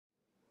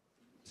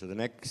So the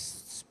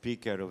next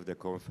speaker of the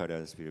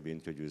conference will be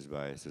introduced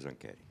by Susan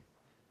Carey.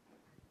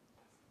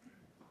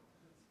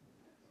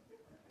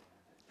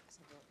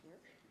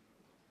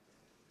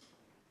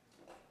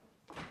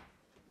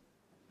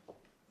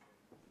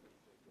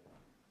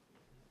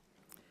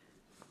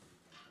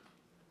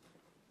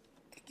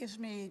 It gives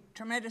me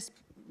tremendous,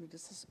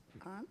 this is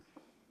on?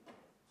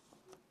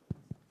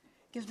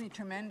 Gives me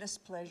tremendous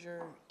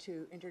pleasure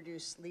to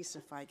introduce Lisa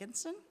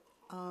Feigenson.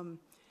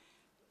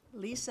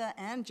 Lisa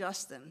and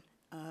Justin,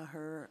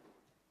 her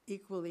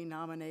equally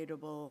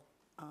nominatable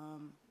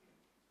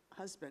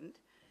husband,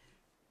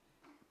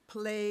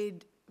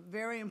 played a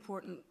very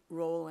important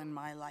role in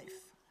my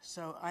life.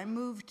 So I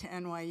moved to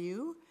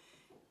NYU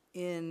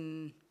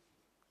in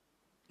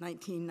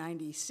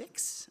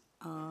 1996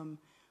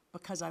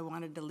 because I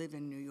wanted to live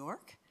in New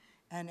York.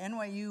 And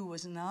NYU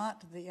was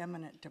not the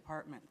eminent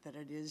department that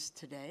it is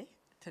today.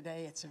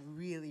 Today it's a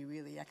really,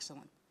 really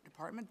excellent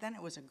department. Then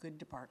it was a good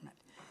department.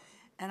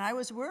 And I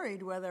was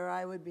worried whether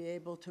I would be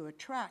able to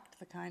attract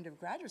the kind of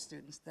graduate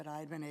students that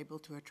I'd been able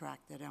to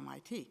attract at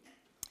MIT.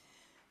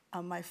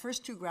 My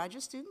first two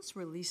graduate students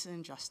were Lisa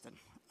and Justin.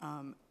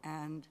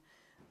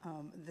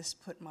 This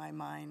put my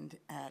mind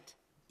at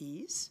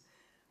ease.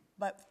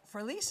 But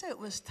for Lisa, it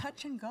was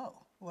touch and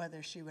go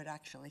whether she would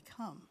actually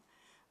come,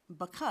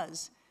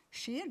 because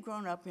she had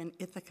grown up in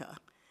Ithaca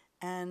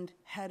and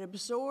had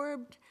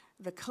absorbed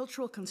the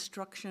cultural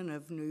construction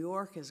of New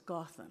York as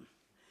Gotham.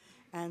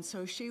 And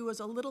so she was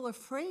a little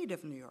afraid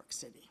of New York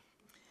City.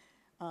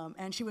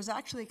 And she was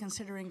actually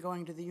considering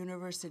going to the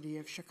University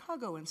of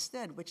Chicago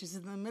instead, which is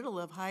in the middle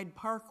of Hyde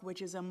Park,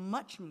 which is a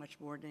much, much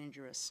more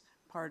dangerous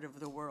part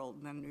of the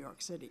world than New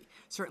York City,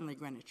 certainly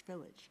Greenwich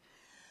Village.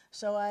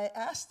 So I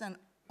asked an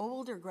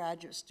older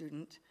graduate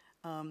student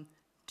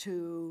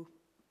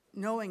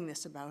knowing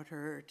this about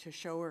her, to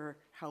show her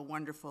how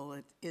wonderful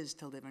it is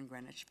to live in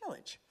Greenwich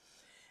Village.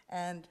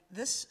 And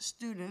this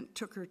student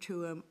took her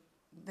to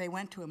they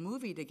went to a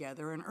movie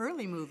together, an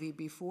early movie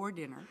before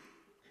dinner,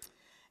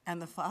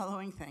 and the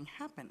following thing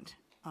happened.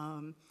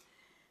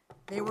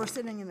 They were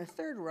sitting in the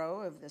third row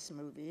of this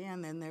movie,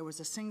 and then there was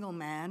a single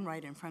man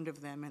right in front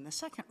of them in the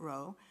second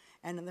row,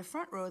 and in the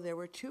front row there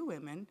were two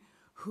women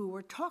who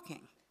were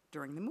talking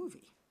during the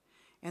movie.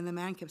 And the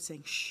man kept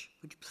saying, "Shh,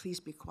 would you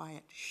please be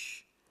quiet?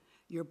 Shh,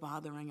 you're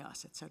bothering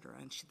us," etc.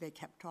 And they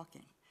kept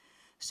talking.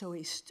 So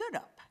he stood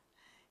up.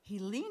 He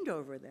leaned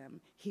over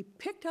them, he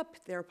picked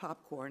up their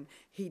popcorn,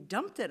 he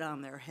dumped it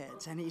on their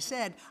heads, and he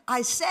said,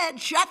 "I said,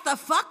 shut the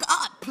fuck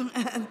up!"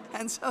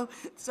 and so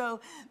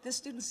this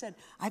student said,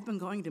 "I've been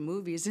going to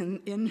movies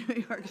in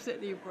New York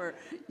City for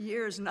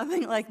years,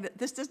 nothing like that.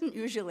 This doesn't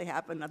usually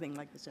happen, nothing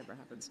like this ever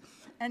happens."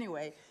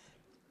 Anyway,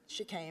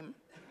 she came,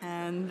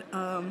 and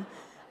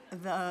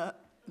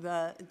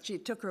she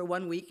took her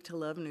 1 week to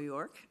love New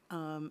York,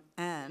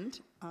 and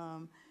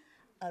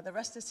the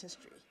rest is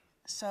history.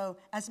 So,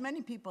 as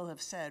many people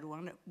have said,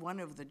 one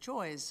of the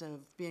joys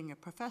of being a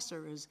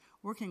professor is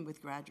working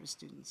with graduate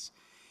students.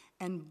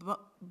 And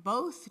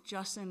both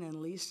Justin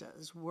and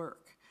Lisa's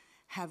work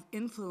have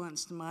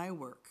influenced my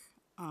work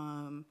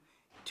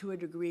to a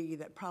degree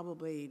that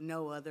probably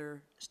no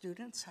other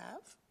students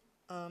have.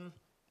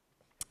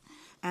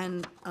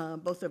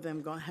 Both of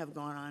them have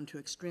gone on to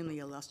extremely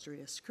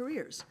illustrious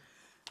careers.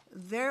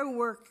 Their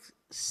work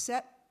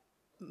set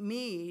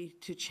me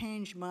to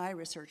change my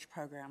research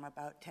program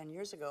about 10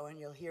 years ago, and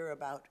you'll hear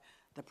about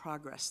the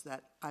progress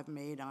that I've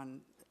made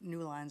on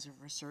new lines of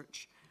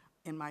research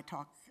in my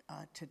talk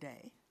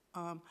today.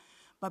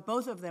 But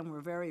both of them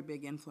were very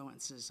big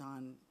influences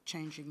on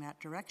changing that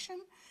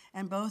direction,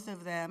 and both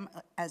of them,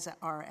 as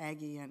are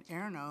Aggie and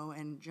Erno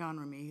and John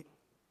Remy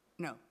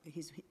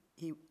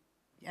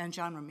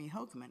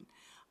Hokeman,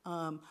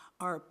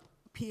 are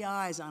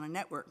PIs on a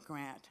network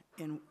grant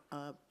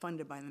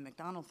funded by the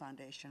McDonald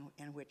Foundation,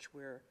 in which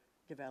we're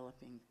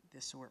developing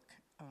this work.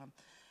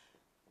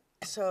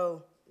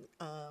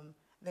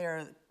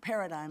 They're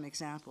paradigm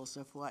examples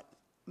of what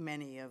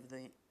many of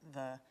the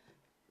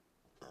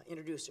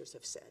introducers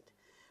have said.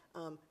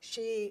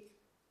 She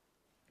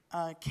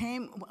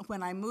came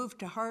when I moved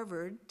to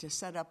Harvard to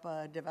set up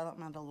a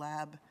developmental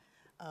lab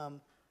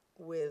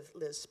with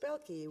Liz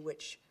Spelke,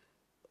 which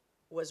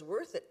was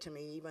worth it to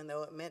me, even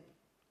though it meant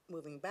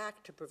moving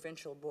back to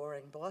provincial,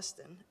 boring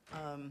Boston.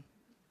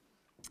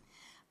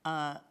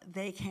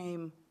 They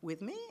came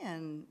with me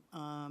and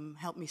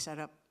helped me set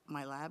up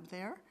my lab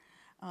there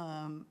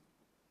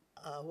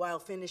while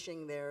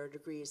finishing their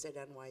degrees at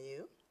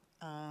NYU.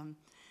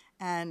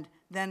 And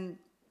then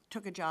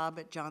took a job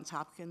at Johns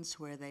Hopkins,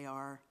 where they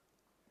are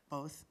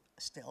both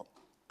still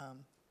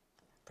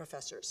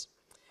professors.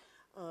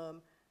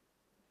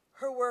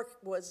 Her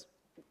work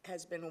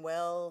has been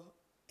well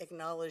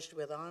acknowledged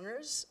with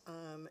honors.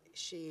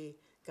 She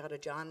got a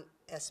John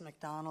S.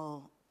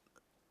 McDonnell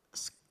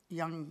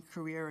Young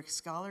Career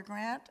Scholar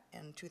Grant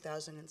in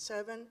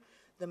 2007,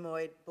 the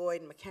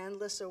Boyd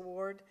McCandless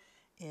Award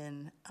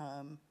in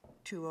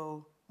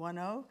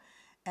 2010,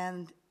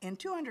 and in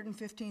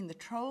 2015, the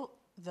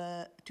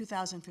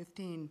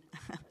 2015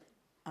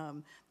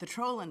 the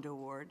Troland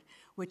Award,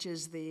 which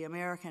is the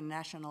American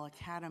National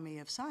Academy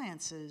of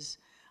Sciences'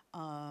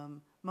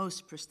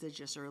 most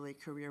prestigious early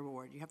career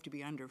award. You have to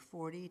be under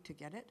 40 to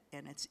get it,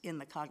 and it's in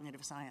the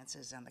cognitive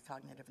sciences and the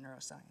cognitive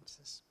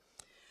neurosciences.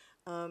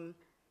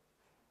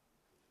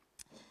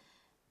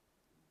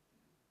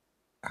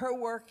 Her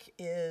work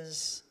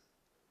is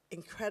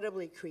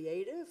incredibly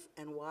creative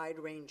and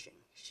wide-ranging.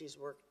 She's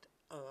worked,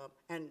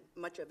 and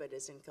much of it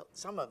is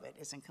some of it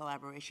is in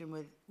collaboration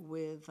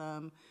with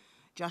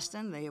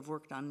Justin. They have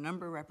worked on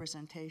number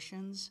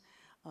representations.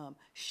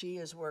 She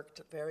has worked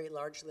very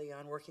largely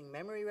on working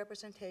memory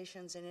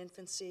representations in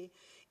infancy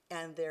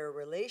and their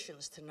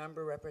relations to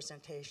number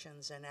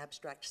representations and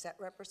abstract set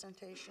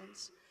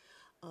representations.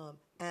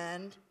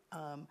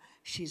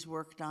 She's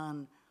worked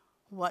on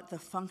what the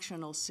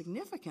functional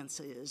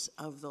significance is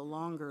of the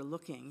longer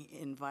looking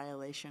in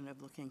violation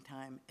of looking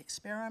time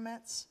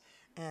experiments,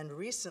 and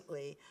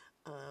recently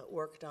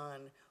worked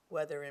on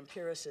whether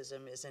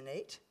empiricism is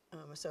innate.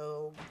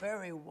 So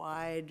very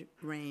wide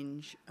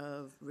range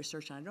of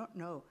research. And I don't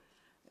know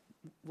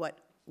what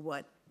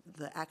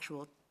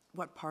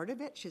part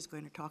of it she's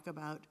going to talk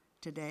about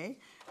today,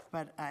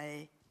 but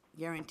I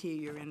guarantee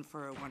you're in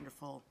for a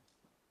wonderful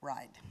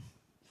ride.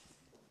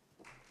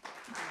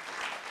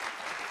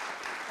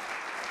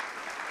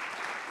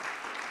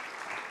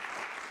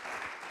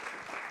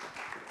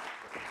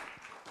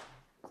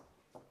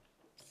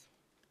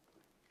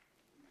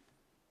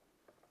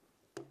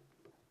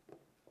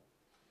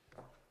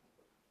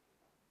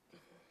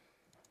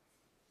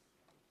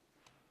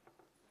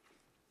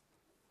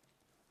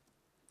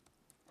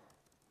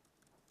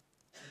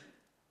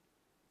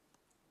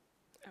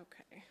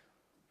 Okay.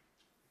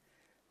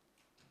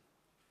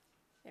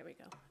 There we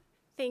go.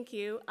 Thank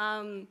you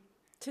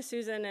to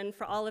Susan and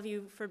for all of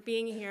you for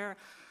being here.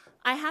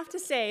 I have to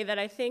say that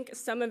I think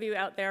some of you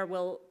out there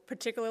will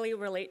particularly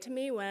relate to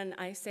me when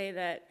I say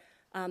that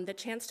the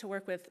chance to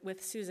work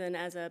with Susan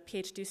as a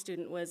PhD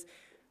student was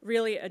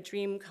really a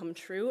dream come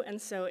true,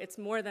 and so it's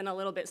more than a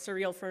little bit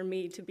surreal for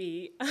me to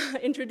be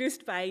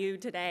introduced by you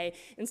today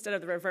instead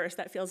of the reverse.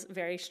 That feels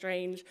very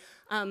strange.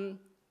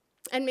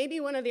 And maybe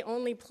one of the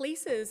only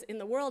places in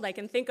the world I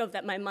can think of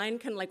that my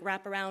mind can like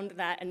wrap around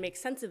that and make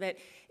sense of it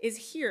is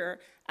here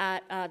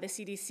at the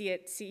CDC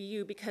at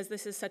CEU, because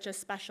this is such a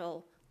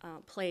special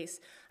place.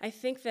 I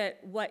think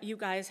that what you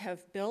guys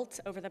have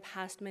built over the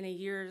past many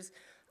years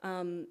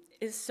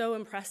is so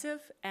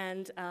impressive,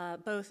 and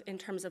both in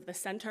terms of the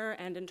center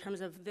and in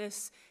terms of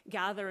this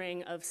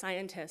gathering of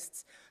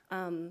scientists.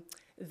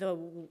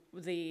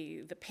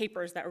 The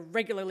papers that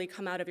regularly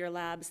come out of your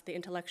labs, the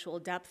intellectual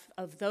depth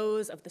of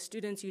those, of the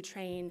students you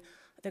train,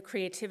 the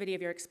creativity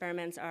of your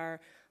experiments are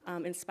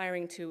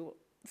inspiring to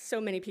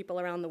so many people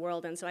around the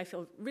world, and so I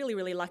feel really,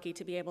 really lucky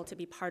to be able to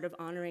be part of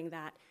honoring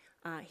that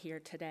here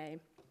today.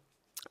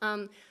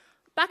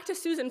 Back to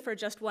Susan for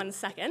just 1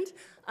 second.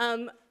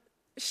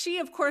 She,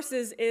 of course,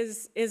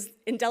 is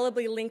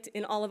indelibly linked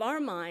in all of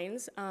our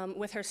minds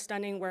with her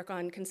stunning work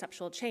on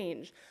conceptual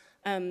change.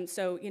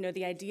 So, you know,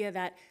 the idea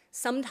that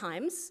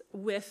sometimes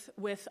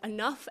with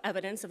enough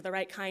evidence of the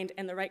right kind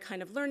and the right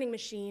kind of learning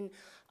machine,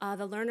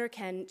 the learner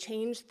can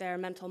change their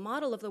mental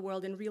model of the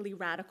world in really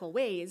radical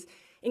ways,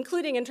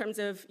 including in terms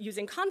of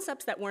using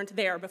concepts that weren't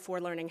there before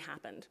learning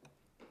happened.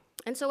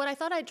 And so what I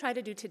thought I'd try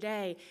to do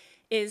today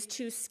is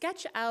to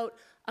sketch out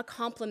a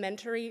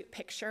complementary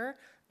picture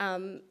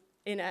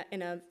in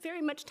a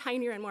very much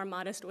tinier and more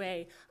modest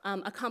way,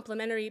 a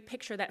complementary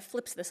picture that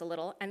flips this a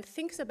little and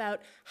thinks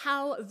about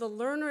how the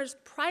learner's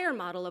prior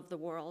model of the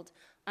world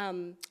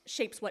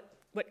shapes what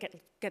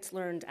gets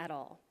learned at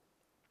all.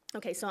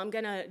 Okay, so I'm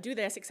gonna do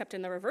this except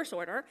in the reverse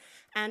order,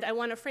 and I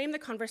wanna frame the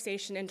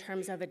conversation in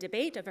terms of a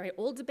debate, a very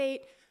old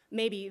debate,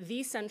 maybe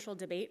the central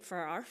debate for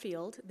our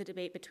field, the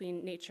debate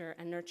between nature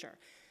and nurture.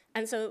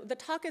 And so the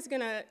talk is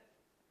gonna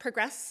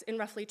progress in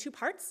roughly 2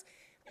 parts.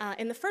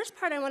 In the first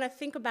part, I want to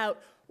think about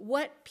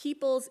what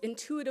people's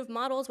intuitive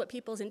models, what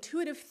people's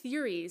intuitive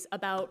theories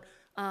about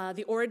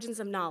the origins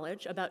of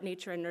knowledge about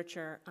nature and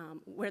nurture,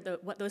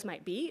 what those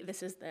might be.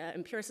 This is the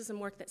empiricism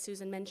work that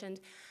Susan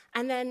mentioned.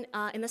 And then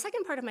in the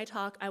second part of my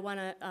talk, I want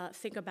to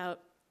think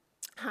about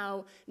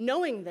how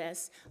knowing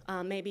this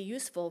may be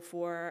useful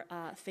for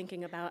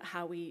thinking about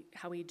how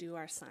we do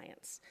our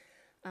science.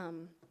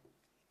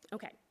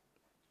 Okay.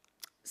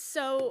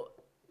 So,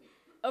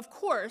 of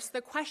course,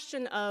 the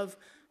question of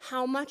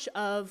how much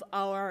of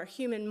our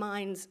human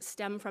minds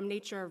stem from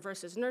nature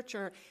versus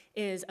nurture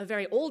is a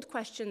very old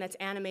question that's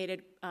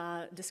animated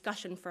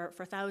discussion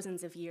for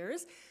thousands of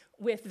years,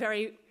 with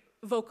very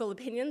vocal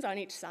opinions on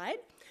each side.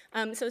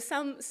 So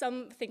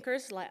some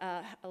thinkers,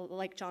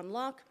 like John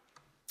Locke,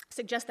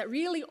 suggest that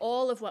really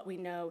all of what we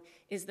know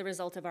is the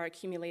result of our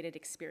accumulated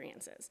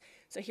experiences.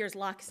 So here's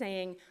Locke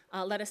saying,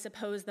 let us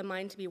suppose the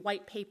mind to be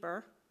white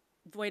paper,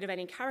 void of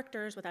any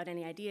characters, without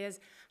any ideas.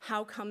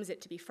 How comes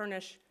it to be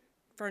furnished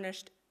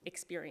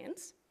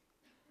experience?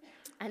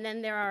 And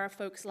then there are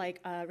folks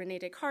like René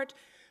Descartes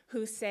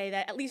who say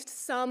that at least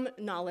some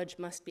knowledge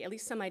must be, at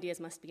least some ideas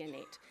must be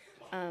innate.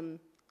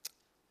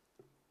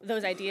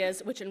 those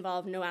ideas, which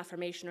involve no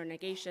affirmation or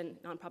negation,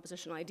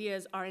 non-propositional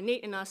ideas, are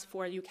innate in us,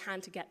 for you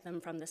can't get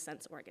them from the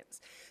sense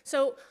organs.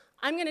 So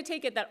I'm going to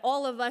take it that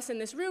all of us in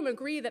this room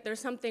agree that there's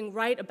something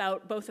right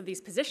about both of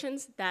these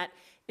positions, that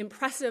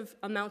impressive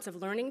amounts of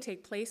learning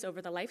take place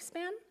over the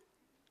lifespan,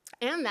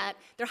 and that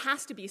there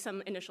has to be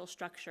some initial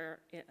structure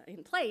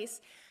in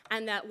place,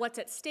 and that what's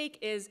at stake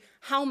is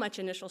how much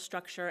initial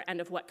structure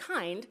and of what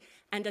kind,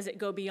 and does it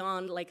go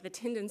beyond like the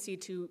tendency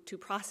to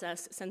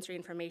process sensory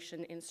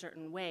information in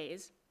certain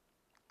ways.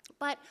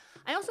 But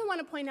I also want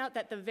to point out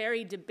that the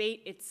very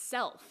debate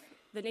itself,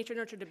 the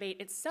nature-nurture debate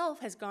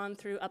itself, has gone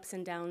through ups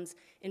and downs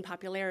in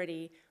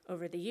popularity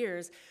over the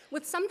years,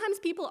 with sometimes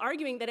people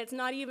arguing that it's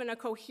not even a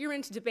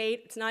coherent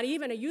debate, it's not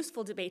even a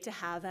useful debate to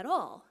have at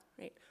all,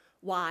 right?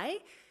 Why?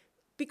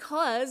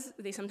 Because,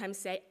 they sometimes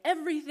say,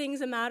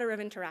 everything's a matter of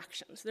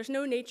interactions. There's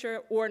no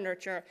nature or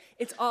nurture.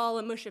 It's all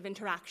a mush of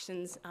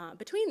interactions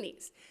between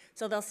these.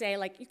 So they'll say,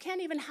 like, you can't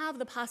even have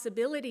the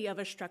possibility of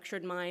a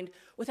structured mind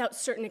without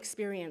certain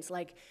experience,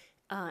 like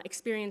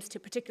experience to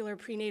particular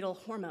prenatal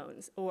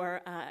hormones,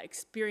 or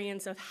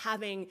experience of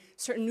having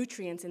certain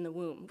nutrients in the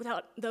womb.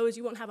 Without those,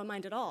 you won't have a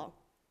mind at all,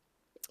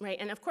 right?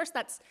 And of course,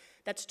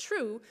 that's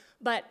true,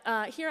 but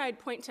here I'd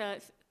point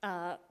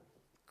to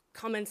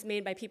comments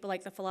made by people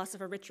like the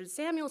philosopher Richard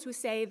Samuels, who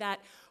say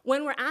that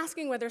when we're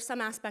asking whether some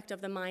aspect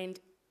of the mind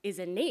is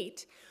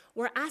innate,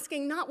 we're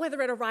asking not whether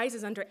it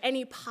arises under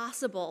any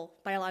possible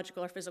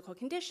biological or physical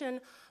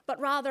condition, but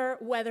rather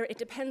whether it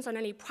depends on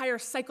any prior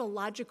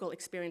psychological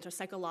experience or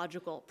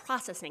psychological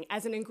processing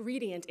as an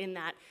ingredient in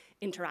that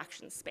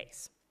interaction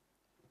space.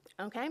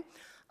 Okay?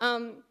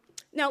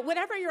 Now,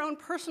 whatever your own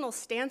personal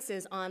stance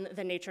is on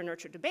the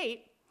nature-nurture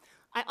debate,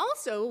 I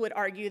also would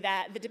argue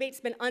that the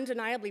debate's been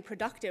undeniably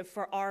productive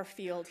for our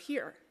field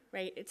here,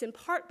 right? It's in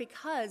part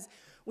because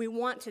we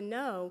want to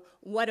know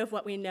what of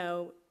what we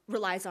know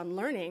relies on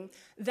learning,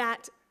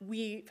 that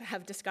we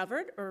have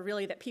discovered, or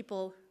really that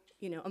people,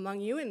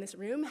 among you in this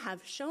room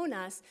have shown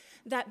us,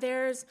 that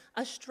there's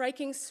a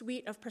striking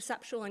suite of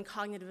perceptual and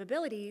cognitive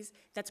abilities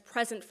that's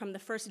present from the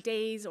first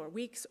days or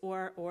weeks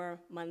or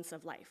months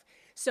of life.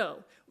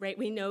 So, right,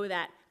 we know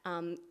that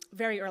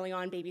very early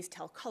on babies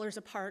tell colors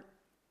apart.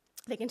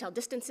 They can tell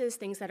distances,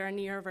 things that are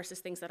near versus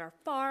things that are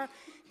far.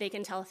 They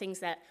can tell things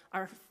that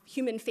are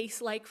human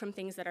face-like from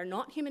things that are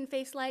not human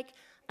face-like.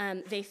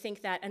 They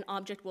think that an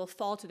object will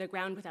fall to the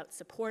ground without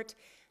support.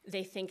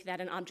 They think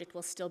that an object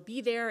will still be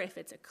there if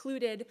it's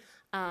occluded.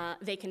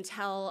 They can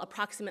tell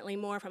approximately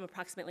more from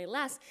approximately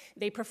less.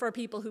 They prefer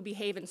people who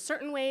behave in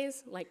certain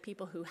ways, like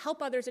people who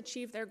help others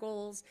achieve their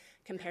goals,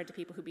 compared to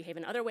people who behave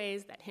in other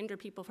ways that hinder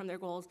people from their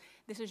goals.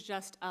 This is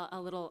just a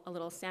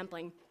little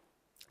sampling.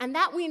 And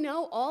that we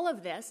know all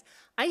of this,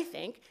 I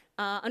think,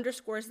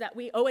 underscores that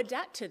we owe a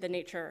debt to the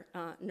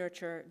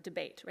nature-nurture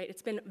debate, right?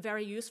 It's been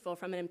very useful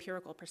from an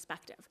empirical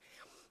perspective.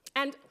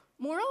 And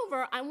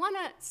moreover, I want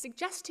to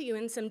suggest to you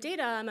in some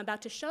data I'm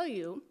about to show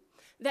you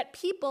that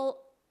people,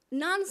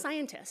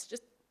 non-scientists,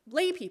 just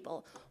lay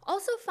people,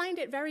 also find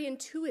it very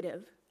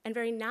intuitive and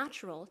very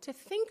natural to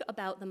think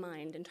about the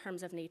mind in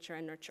terms of nature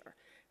and nurture.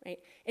 Right?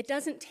 It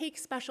doesn't take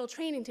special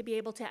training to be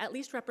able to at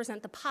least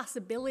represent the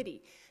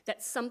possibility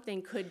that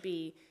something could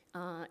be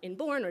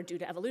inborn or due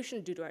to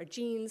evolution, due to our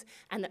genes,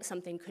 and that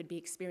something could be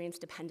experience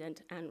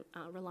dependent and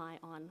rely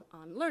on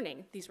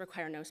learning. These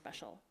require no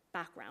special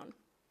background.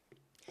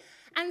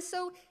 And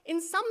so,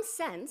 in some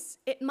sense,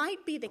 it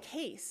might be the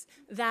case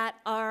that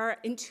our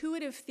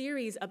intuitive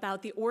theories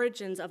about the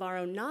origins of our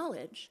own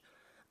knowledge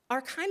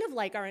are kind of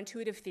like our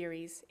intuitive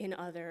theories in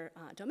other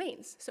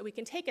domains. So we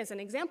can take as an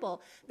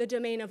example the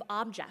domain of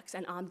objects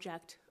and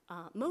object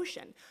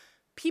motion.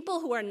 People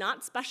who are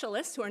not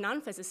specialists, who are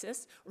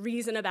non-physicists,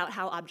 reason about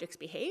how objects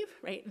behave,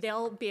 right?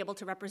 They'll be able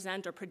to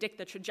represent or predict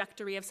the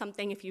trajectory of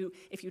something if you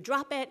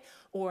drop it,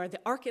 or the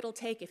arc it'll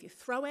take if you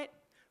throw it,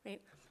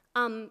 right?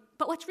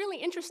 But what's really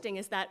interesting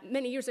is that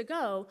many years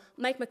ago,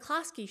 Mike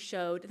McCloskey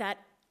showed that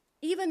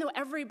even though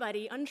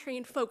everybody,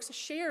 untrained folks,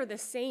 share the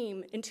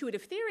same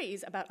intuitive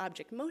theories about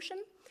object motion,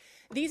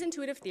 these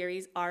intuitive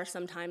theories are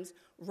sometimes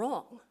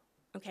wrong.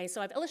 Okay, so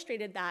I've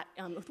illustrated that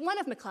with one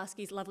of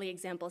McCloskey's lovely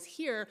examples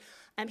here.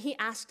 He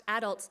asked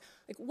adults,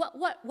 like,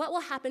 what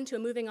will happen to a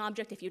moving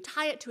object if you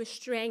tie it to a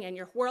string and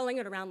you're whirling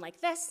it around like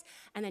this,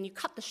 and then you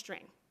cut the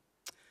string?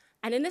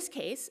 And in this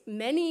case,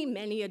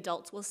 many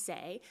adults will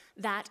say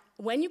that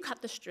when you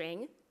cut the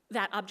string,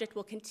 that object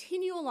will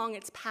continue along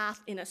its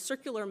path in a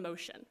circular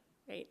motion.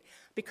 Right?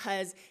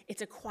 Because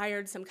it's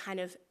acquired some kind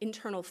of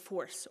internal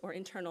force or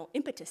internal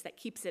impetus that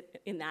keeps it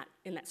in that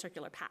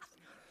circular path.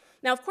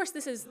 Now, of course,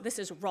 this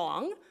is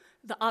wrong.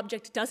 The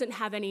object doesn't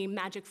have any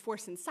magic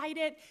force inside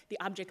it. The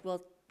object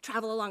will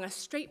travel along a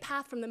straight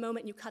path from the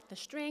moment you cut the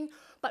string.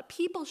 But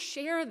people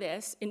share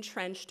this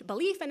entrenched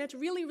belief, and it's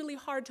really, really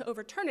hard to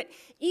overturn it.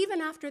 Even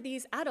after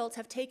these adults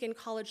have taken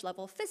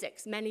college-level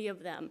physics, many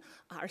of them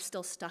are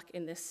still stuck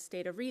in this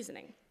state of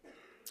reasoning.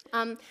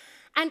 And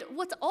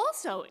what's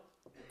also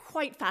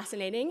quite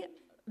fascinating,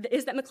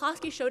 is that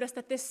McCloskey showed us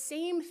that this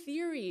same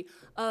theory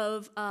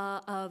of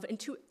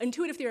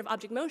intuitive theory of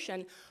object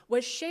motion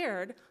was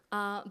shared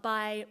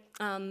by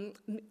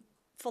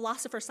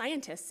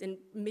philosopher-scientists in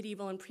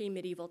medieval and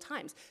pre-medieval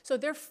times. So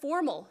their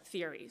formal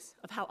theories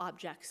of how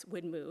objects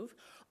would move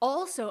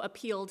also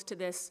appealed to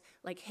this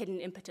like hidden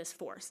impetus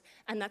force.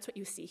 And that's what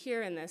you see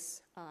here in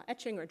this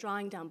etching or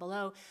drawing down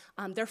below.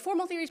 Their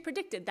formal theories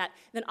predicted that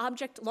an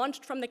object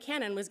launched from the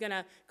cannon was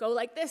gonna go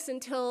like this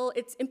until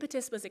its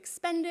impetus was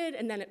expended,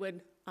 and then it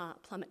would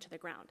plummet to the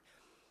ground.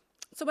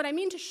 So what I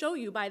mean to show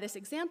you by this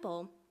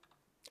example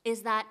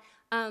is that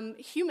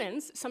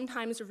humans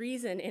sometimes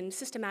reason in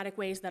systematic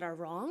ways that are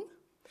wrong,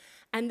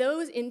 and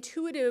those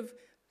intuitive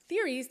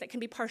theories that can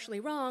be partially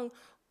wrong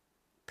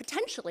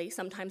potentially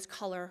sometimes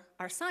color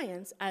our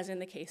science, as in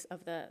the case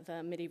of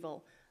the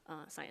medieval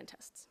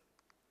scientists.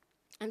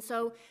 And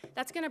so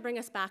that's going to bring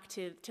us back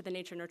to the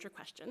nature-nurture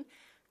question.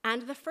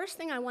 And the first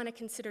thing I want to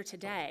consider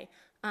today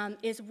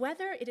is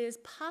whether it is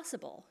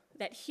possible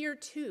that here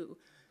too,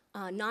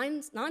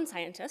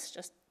 non-scientists,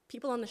 just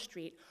people on the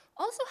street,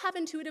 also have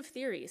intuitive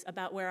theories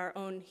about where our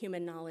own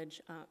human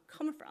knowledge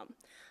come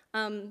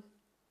from.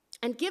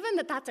 And given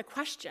that that's a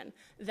question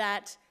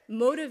that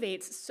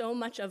motivates so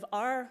much of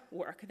our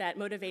work, that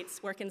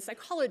motivates work in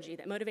psychology,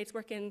 that motivates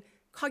work in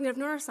cognitive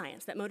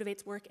neuroscience, that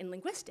motivates work in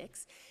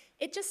linguistics,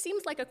 it just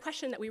seems like a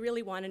question that we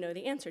really want to know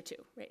the answer to,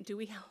 right? Do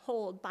we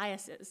hold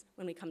biases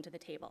when we come to the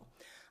table?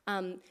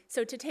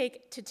 So to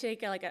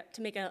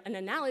make an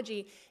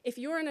analogy, if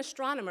you're an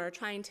astronomer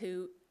trying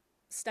to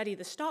study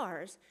the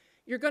stars,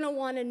 you're going to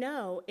want to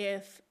know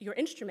if your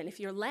instrument, if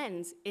your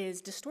lens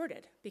is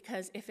distorted,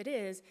 because if it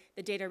is,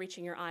 the data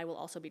reaching your eye will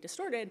also be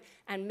distorted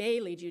and may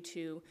lead you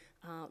to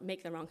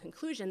make the wrong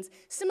conclusions.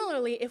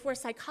 Similarly, if we're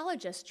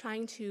psychologists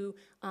trying to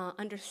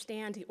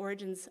understand the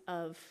origins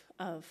of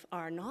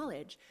our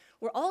knowledge,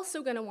 we're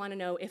also going to want to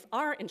know if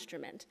our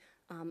instrument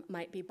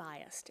might be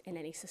biased in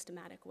any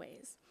systematic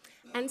ways.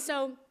 And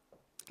so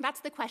that's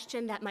the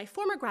question that my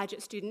former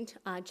graduate student,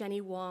 Jenny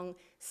Wong,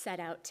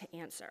 set out to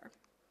answer.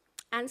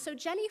 And so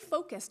Jenny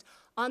focused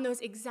on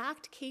those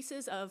exact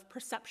cases of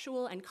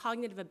perceptual and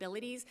cognitive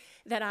abilities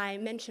that I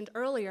mentioned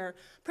earlier,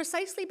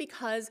 precisely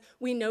because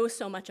we know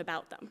so much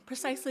about them,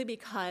 precisely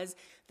because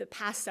the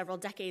past several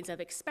decades of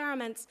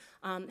experiments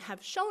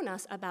have shown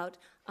us about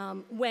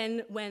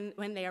when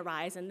they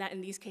arise, and that in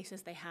these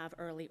cases they have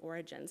early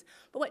origins.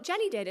 But what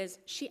Jenny did is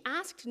she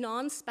asked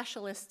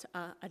non-specialist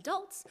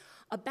adults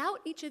about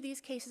each of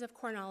these cases of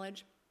core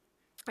knowledge,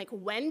 like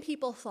when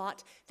people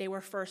thought they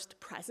were first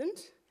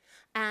present,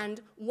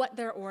 and what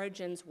their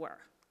origins were.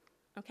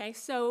 Okay,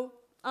 so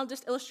I'll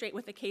just illustrate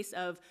with the case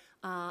of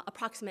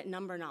approximate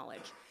number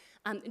knowledge.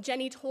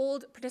 Jenny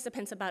told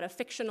participants about a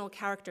fictional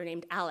character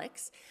named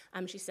Alex.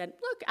 She said,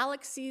 look,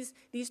 Alex sees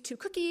these two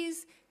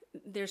cookies.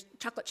 There's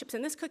chocolate chips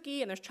in this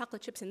cookie, and there's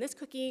chocolate chips in this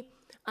cookie.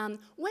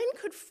 When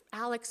could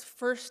Alex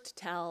first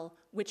tell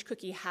which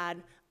cookie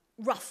had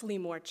roughly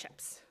more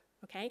chips?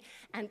 Okay,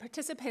 and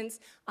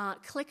participants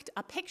clicked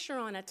a picture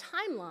on a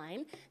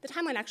timeline. The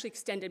timeline actually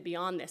extended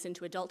beyond this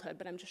into adulthood,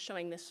 but I'm just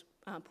showing this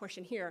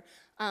portion here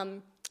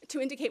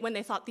to indicate when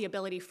they thought the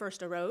ability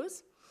first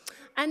arose.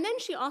 And then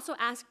she also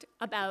asked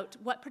about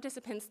what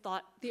participants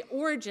thought the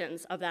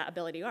origins of that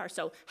ability are.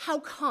 So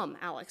how come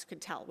Alex could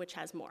tell which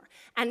has more?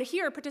 And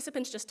here,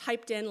 participants just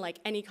typed in like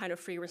any kind of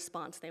free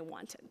response they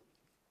wanted.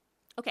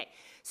 Okay,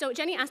 so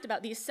Jenny asked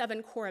about these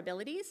 7 core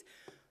abilities.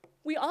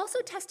 We also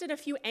tested a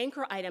few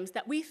anchor items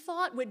that we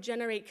thought would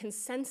generate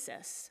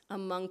consensus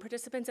among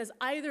participants as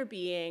either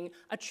being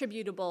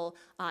attributable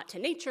to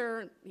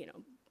nature,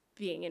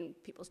 being in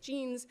people's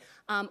genes,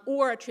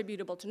 or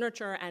attributable to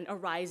nurture and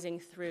arising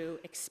through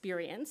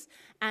experience.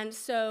 And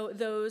so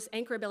those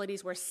anchor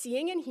abilities were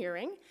seeing and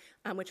hearing,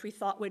 which we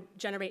thought would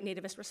generate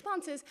nativist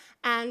responses,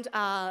 and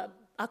a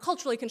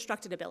culturally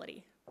constructed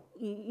ability,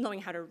 knowing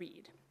how to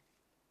read.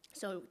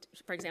 So,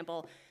 for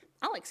example,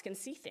 Alex can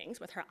see things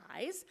with her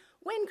eyes.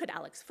 When could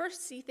Alex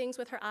first see things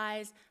with her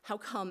eyes? How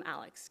come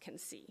Alex can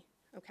see?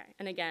 Okay,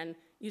 and again,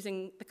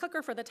 using the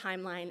clicker for the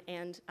timeline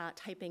and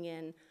typing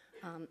in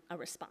a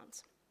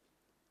response.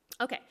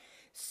 Okay,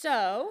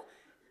 so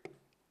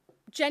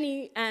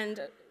Jenny and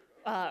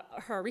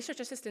her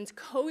research assistants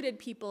coded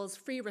people's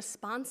free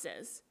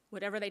responses,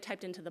 whatever they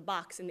typed into the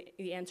box in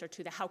the answer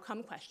to the how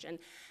come question,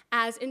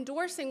 as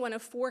endorsing one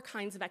of 4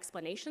 kinds of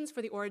explanations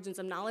for the origins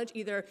of knowledge.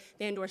 Either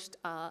they endorsed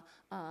a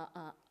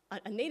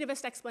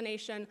nativist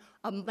explanation,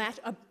 a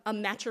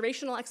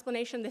maturational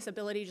explanation, this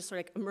ability just sort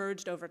of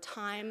emerged over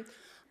time,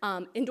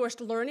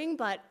 endorsed learning,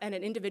 but at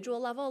an individual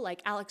level,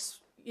 like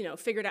Alex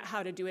figured out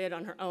how to do it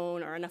on her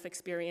own or enough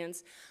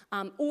experience,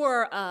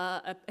 or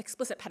an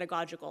explicit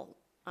pedagogical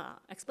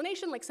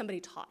explanation, like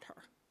somebody taught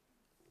her.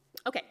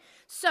 Okay,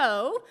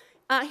 so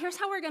here's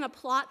how we're going to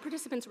plot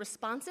participants'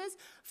 responses.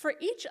 For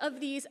each of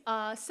these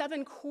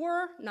 7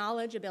 core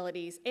knowledge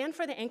abilities and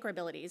for the anchor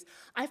abilities,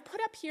 I've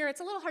put up here,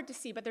 it's a little hard to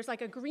see, but there's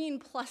like a green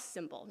plus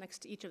symbol next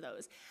to each of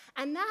those.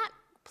 And that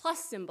plus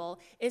symbol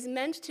is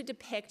meant to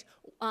depict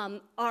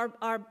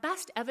our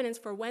best evidence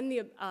for when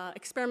the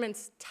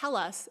experiments tell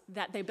us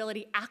that the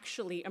ability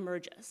actually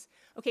emerges.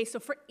 Okay, so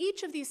for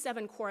each of these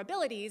 7 core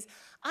abilities,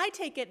 I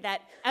take it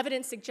that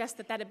evidence suggests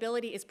that that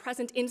ability is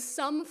present in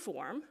some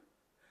form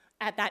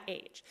at that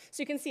age.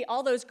 So you can see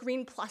all those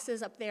green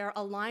pluses up there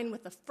align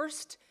with the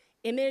first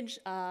image,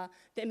 the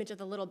image of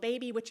the little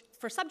baby, which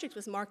for subjects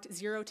was marked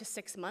 0 to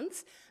 6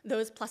 months.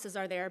 Those pluses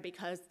are there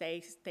because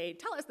they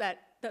tell us that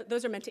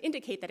those are meant to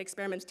indicate that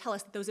experiments tell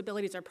us that those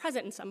abilities are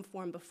present in some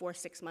form before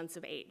 6 months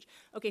of age.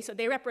 Okay, so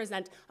they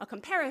represent a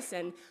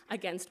comparison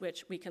against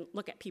which we can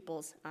look at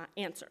people's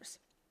answers.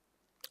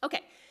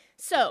 Okay,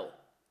 so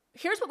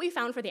here's what we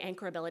found for the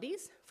anchor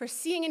abilities. For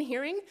seeing and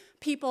hearing,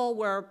 people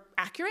were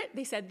accurate.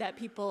 They said that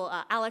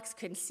Alex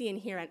could see and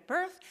hear at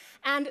birth,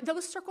 and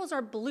those circles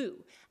are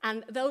blue.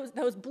 And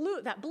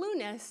that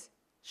blueness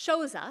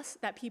shows us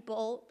that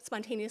people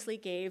spontaneously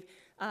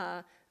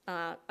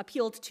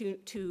appealed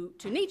to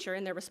nature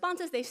in their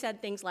responses. They said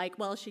things like,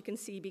 well, she can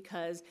see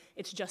because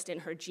it's just in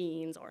her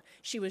genes, or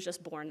she was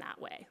just born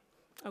that way.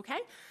 Okay?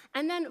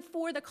 And then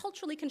for the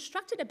culturally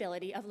constructed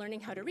ability of learning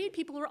how to read,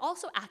 people were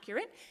also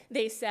accurate.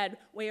 They said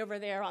way over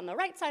there on the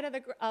right side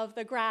of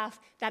the graph,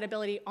 that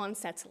ability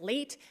onsets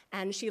late,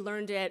 and she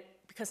learned it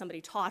because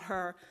somebody taught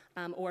her,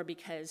 or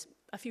because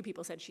a few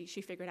people said she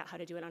figured out how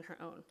to do it on her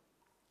own.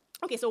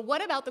 Okay, so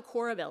what about the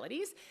core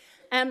abilities?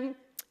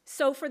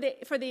 So for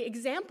the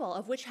example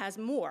of which has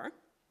more,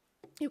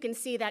 you can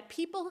see that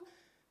people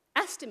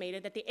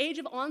estimated that the age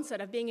of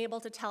onset of being able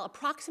to tell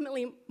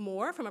approximately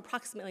more from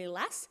approximately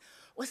less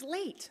was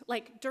late,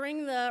 like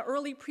during the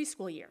early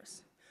preschool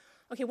years.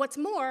 Okay, what's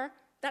more,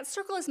 that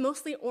circle is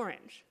mostly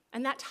orange,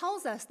 and that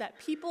tells us that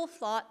people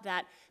thought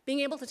that being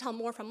able to tell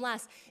more from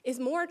less is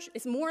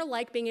more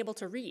like being able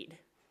to read,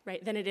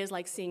 right, than it is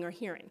like seeing or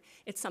hearing.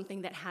 It's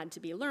something that had to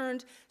be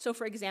learned. So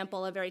for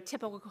example, a very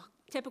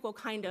typical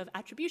kind of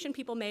attribution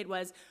people made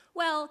was,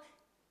 well,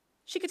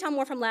 she could tell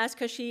more from less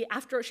because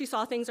after she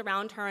saw things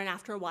around her, and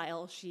after a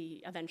while,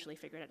 she eventually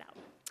figured it out.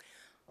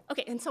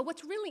 Okay, and so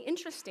what's really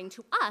interesting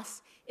to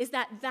us is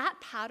that that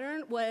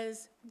pattern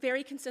was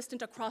very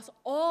consistent across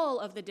all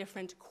of the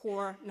different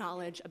core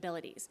knowledge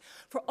abilities.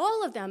 For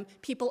all of them,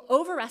 people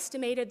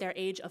overestimated their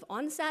age of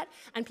onset,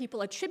 and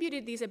people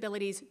attributed these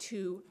abilities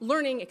to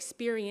learning,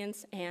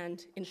 experience,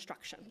 and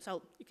instruction.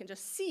 So you can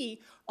just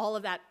see all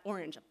of that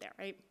orange up there,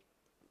 right?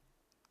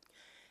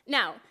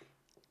 Now,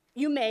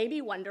 you may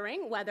be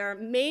wondering whether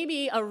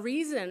maybe a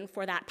reason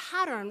for that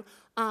pattern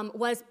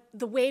was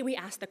the way we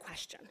asked the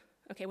question.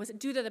 Okay, was it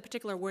due to the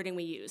particular wording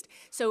we used?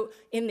 So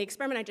in the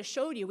experiment I just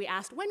showed you, we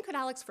asked, when could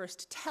Alex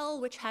first tell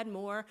which had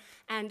more?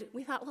 And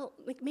we thought, well,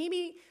 like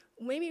maybe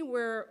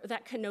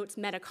that connotes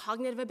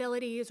metacognitive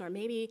abilities, or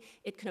maybe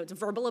it connotes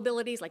verbal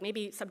abilities, like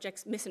maybe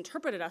subjects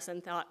misinterpreted us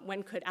and thought,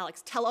 when could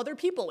Alex tell other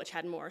people which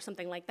had more, or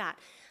something like that.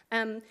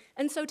 And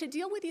so to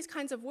deal with these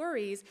kinds of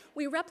worries,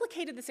 we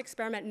replicated this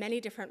experiment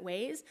many different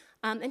ways.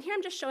 And here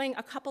I'm just showing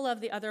a couple of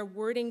the other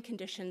wording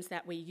conditions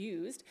that we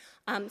used.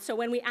 So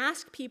when we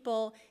asked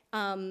people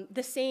about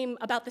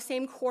the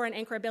same core and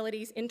anchor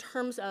abilities in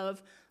terms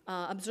of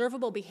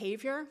observable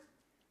behavior,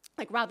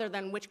 like rather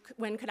than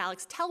when could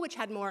Alex tell which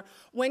had more,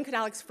 when could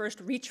Alex first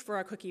reach for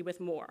a cookie with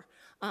more?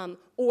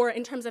 Or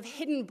in terms of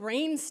hidden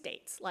brain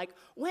states, like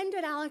when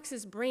did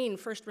Alex's brain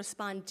first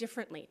respond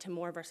differently to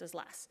more versus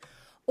less?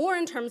 Or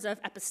in terms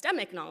of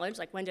epistemic knowledge,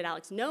 like when did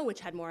Alex know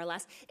which had more or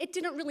less, it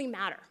didn't really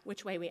matter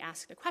which way we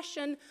asked a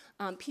question.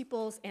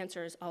 People's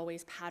answers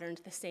always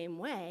patterned the same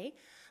way,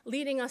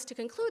 leading us to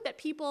conclude that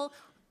people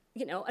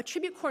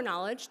attribute core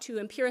knowledge to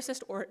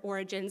empiricist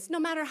origins, no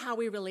matter how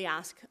we really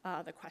ask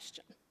the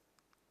question.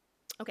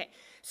 Okay,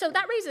 so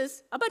that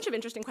raises a bunch of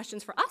interesting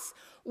questions for us.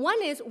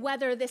 One is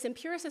whether this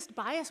empiricist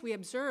bias we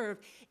observe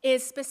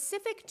is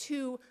specific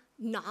to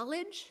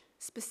knowledge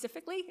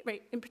specifically,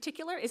 right? In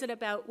particular, is it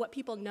about what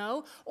people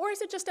know, or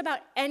is it just about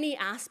any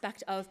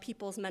aspect of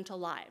people's mental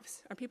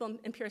lives? Are people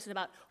empiricists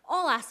about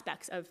all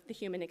aspects of the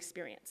human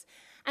experience?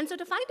 And so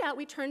to find out,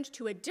 we turned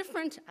to a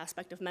different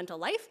aspect of mental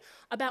life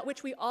about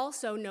which we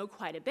also know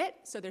quite a bit.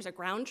 So there's a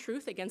ground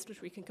truth against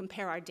which we can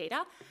compare our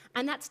data,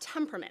 and that's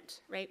temperament,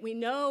 right? We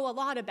know a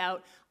lot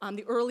about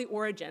the early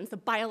origins, the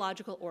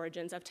biological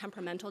origins of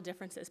temperamental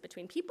differences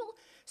between people.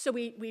 So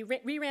we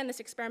reran this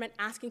experiment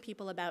asking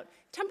people about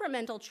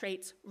temperamental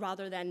traits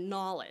rather than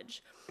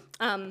knowledge.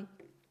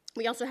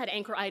 We also had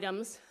anchor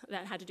items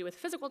that had to do with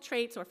physical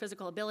traits or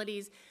physical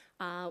abilities.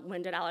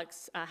 When did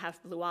Alex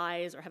have blue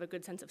eyes or have a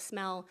good sense of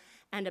smell?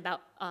 And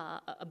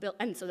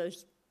and so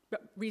those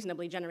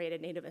reasonably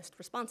generated nativist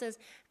responses.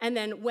 And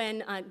then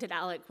when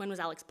was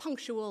Alex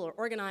punctual or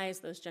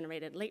organized? Those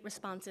generated late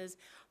responses.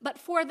 But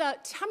for the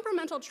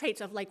temperamental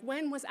traits of like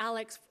when was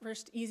Alex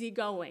first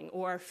easygoing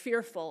or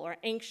fearful or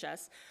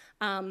anxious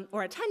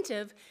or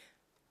attentive,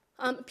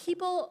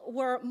 people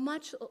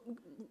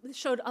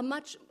showed a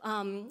much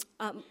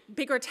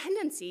bigger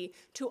tendency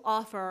to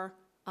offer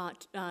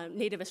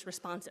nativist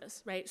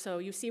responses, right? So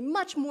you see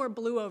much more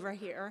blue over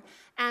here,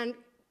 and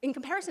in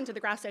comparison to the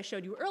graphs I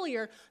showed you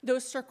earlier,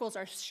 those circles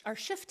are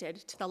shifted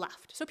to the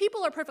left. So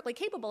people are perfectly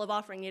capable of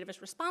offering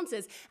nativist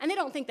responses, and they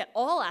don't think that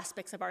all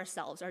aspects of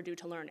ourselves are due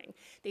to learning.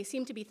 They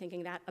seem to be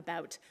thinking that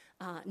about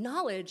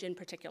knowledge in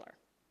particular.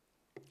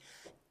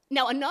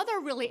 Now, another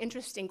really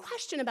interesting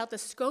question about the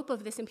scope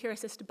of this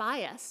empiricist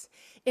bias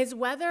is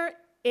whether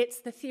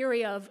it's a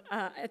theory of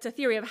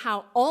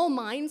how all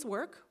minds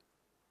work,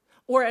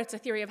 or it's a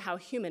theory of how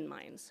human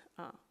minds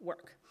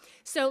work.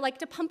 So, like,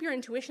 to pump your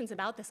intuitions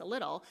about this a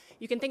little,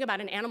 you can think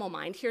about an animal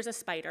mind. Here's a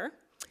spider.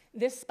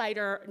 This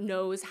spider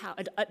knows how,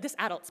 this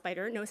adult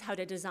spider knows how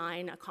to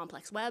design a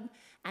complex web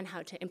and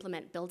how to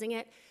implement building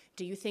it.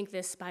 Do you think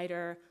this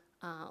spider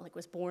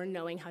was born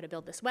knowing how to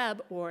build this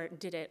web, or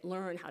did it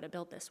learn how to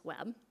build this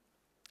web?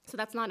 So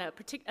that's not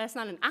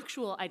an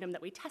actual item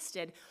that we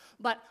tested,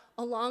 but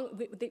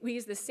we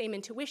use the same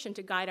intuition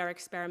to guide our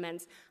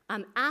experiments,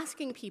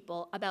 asking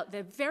people about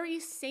the very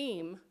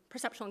same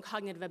perceptual and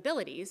cognitive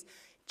abilities,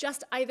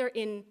 just either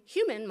in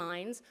human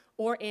minds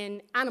or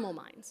in animal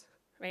minds,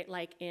 right?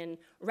 Like in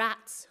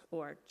rats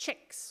or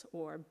chicks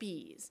or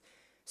bees.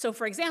 So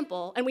for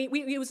example, and we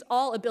use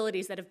all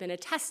abilities that have been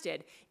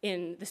attested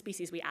in the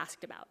species we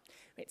asked about,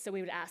 right? So we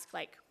would ask,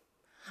 like,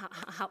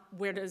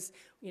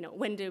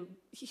 when do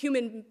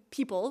human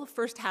people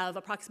first have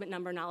approximate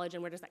number knowledge,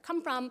 and where does that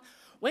come from?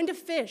 When do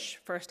fish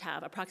first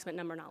have approximate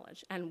number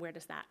knowledge, and where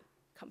does that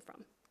come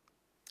from?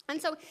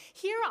 And so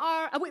here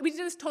are, we did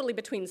this totally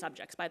between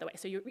subjects, by the way.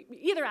 So you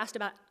either asked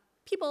about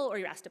people or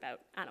you asked about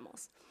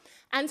animals.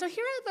 And so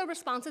here are the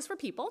responses for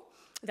people.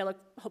 They look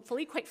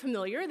hopefully quite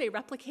familiar. They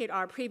replicate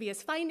our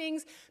previous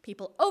findings.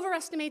 People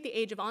overestimate the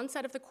age of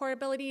onset of the core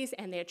abilities,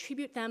 and they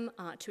attribute them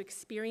to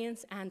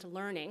experience and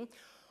learning.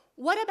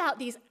 What about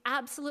these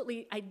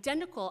absolutely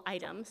identical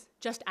items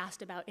just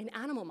asked about in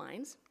animal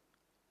minds?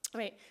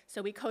 Right,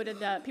 so we coded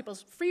the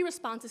people's free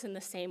responses in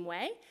the same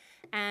way,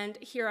 and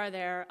here are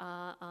their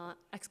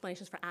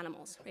explanations for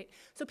animals. Right?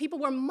 So people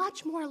were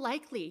much more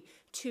likely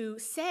to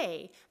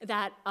say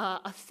that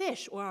a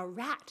fish or a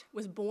rat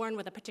was born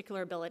with a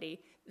particular ability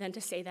than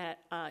to say that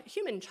a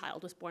human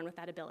child was born with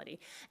that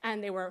ability.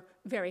 And they were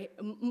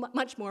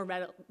much more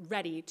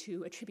ready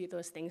to attribute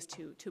those things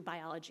to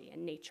biology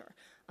and nature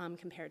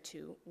compared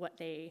to what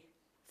they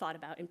thought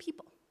about in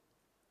people.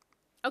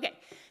 Okay,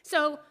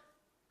 so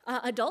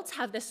adults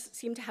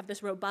seem to have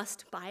this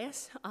robust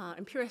bias,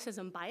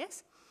 empiricism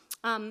bias.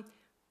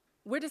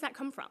 Where does that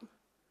come from?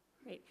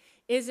 Right?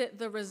 Is it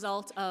the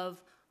result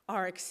of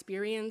our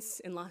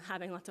experience in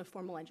having lots of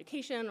formal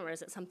education, or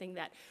is it something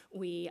that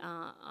we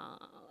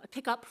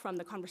pick up from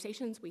the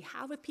conversations we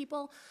have with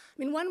people? I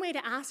mean, one way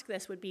to ask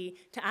this would be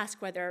to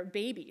ask whether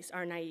babies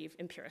are naive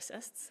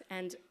empiricists,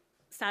 and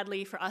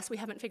sadly for us, we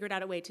haven't figured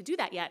out a way to do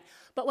that yet.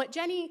 But what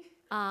Jenny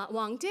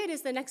Wong did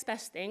is the next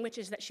best thing, which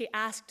is that she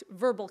asked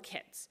verbal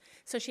kids.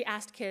 So she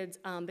asked kids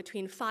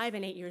between 5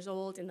 and 8 years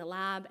old in the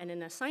lab and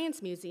in a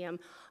science museum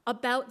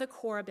about the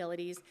core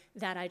abilities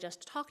that I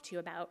just talked to you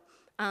about.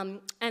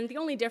 And the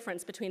only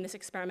difference between this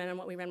experiment and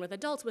what we ran with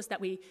adults was that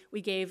we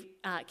gave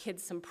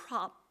kids some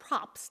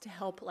props to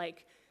help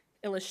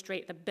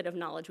illustrate the bit of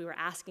knowledge we were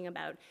asking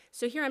about.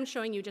 So here I'm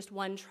showing you just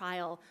one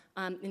trial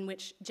in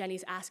which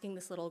Jenny's asking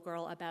this little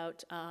girl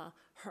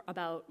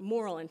about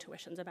moral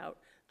intuitions, about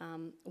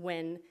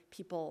when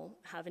people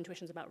have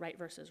intuitions about right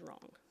versus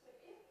wrong.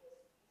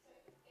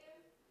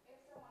 If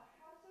someone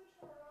helps a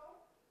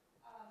turtle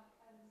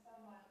and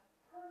someone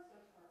hurts a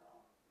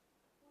turtle,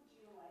 who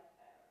do you like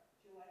better?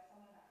 Do you like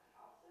someone that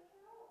helps a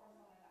turtle or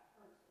someone that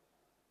hurts a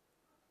turtle?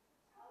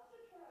 Helps a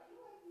turtle.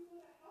 You like people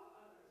that help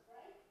others,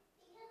 right?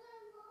 Because I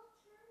love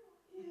turtles.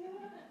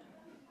 Yeah.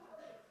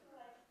 Alex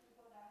likes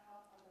people that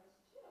help others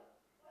too.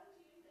 When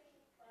do you think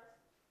he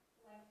first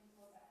liked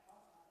people that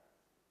help others?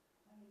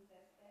 When he's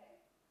this big?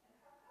 And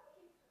how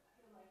come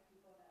he like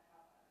people that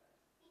help others?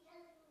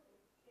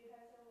 Because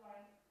they're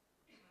right.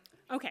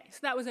 Okay, so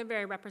that was a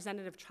very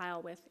representative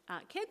trial with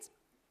kids.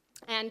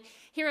 And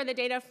here are the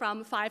data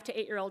from 5 to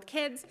 8-year-old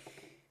kids.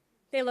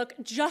 They look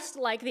just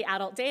like the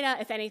adult data.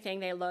 If anything,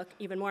 they look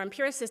even more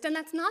empiricist. And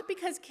that's not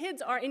because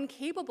kids are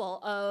incapable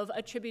of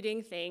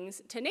attributing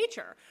things to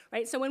nature,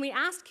 right? So when we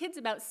ask kids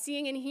about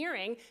seeing and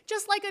hearing,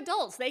 just like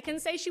adults, they can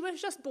say she was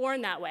just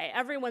born that way.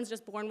 Everyone's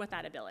just born with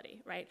that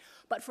ability, right?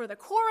 But for the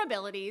core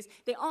abilities,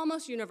 they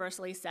almost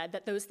universally said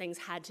that those things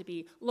had to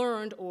be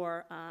learned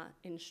or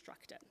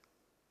instructed.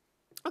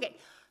 Okay,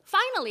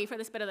 finally, for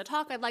this bit of the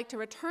talk, I'd like to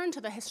return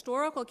to the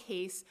historical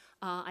case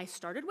I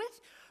started with.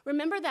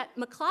 Remember that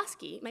Mike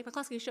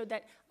McCloskey showed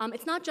that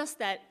it's not just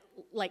that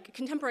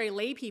contemporary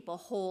lay people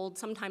hold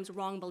sometimes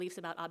wrong beliefs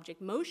about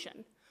object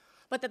motion,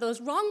 but that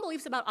those wrong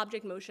beliefs about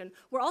object motion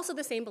were also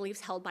the same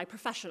beliefs held by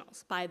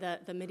professionals, by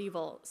the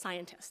medieval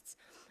scientists.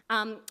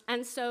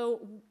 And so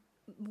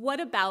what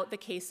about the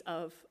case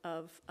of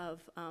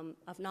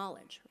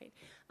knowledge, right?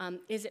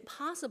 Is it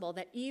possible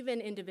that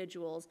even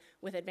individuals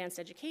with advanced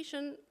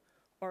education,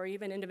 or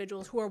even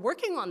individuals who are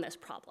working on this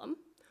problem,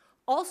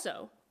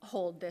 also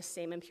hold this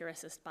same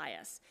empiricist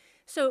bias?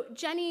 So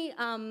Jenny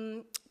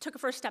took a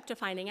first step to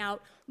finding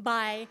out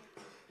by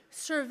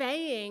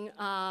surveying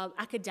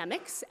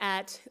academics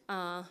at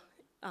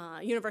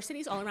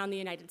universities all around the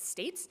United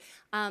States,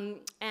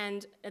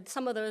 and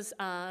some of those,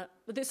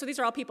 so these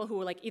are all people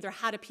who like either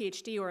had a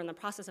PhD or in the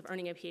process of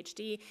earning a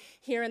PhD.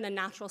 Here in the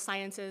natural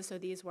sciences, so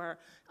these were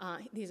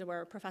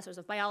professors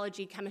of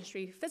biology,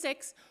 chemistry,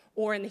 physics,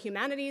 or in the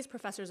humanities,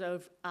 professors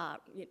of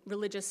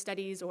religious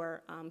studies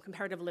or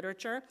comparative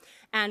literature,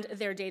 and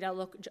their data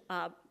look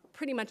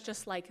pretty much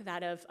just like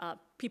that of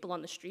people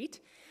on the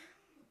street.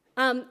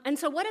 And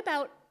so what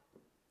about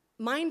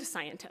mind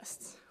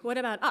scientists? What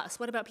about us?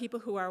 What about people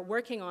who are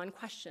working on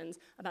questions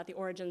about the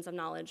origins of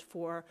knowledge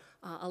for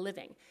a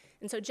living?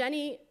 And so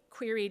Jenny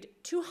queried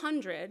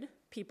 200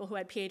 people who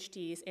had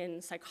PhDs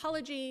in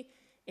psychology,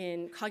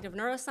 in cognitive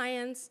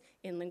neuroscience,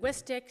 in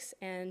linguistics,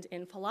 and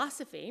in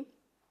philosophy.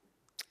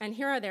 And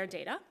here are their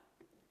data.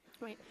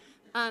 Right.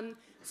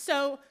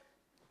 So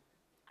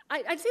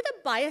I'd say the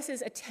bias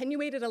is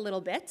attenuated a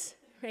little bit.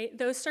 Right?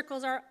 Those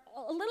circles are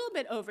a little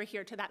bit over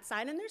here to that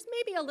side, and there's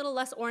maybe a little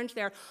less orange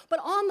there. But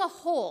on the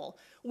whole,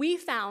 we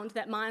found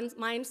that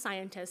mind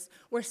scientists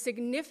were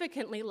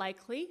significantly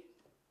likely,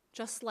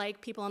 just like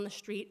people on the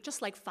street,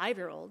 just like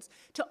 5-year-olds,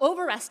 to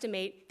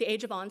overestimate the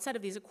age of onset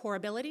of these core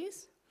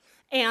abilities,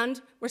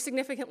 and were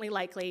significantly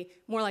likely,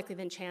 more likely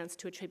than chance,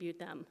 to attribute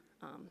them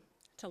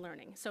to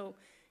learning. So,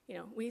 you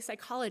know, we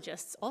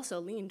psychologists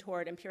also lean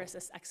toward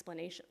empiricist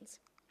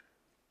explanations.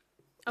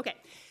 Okay,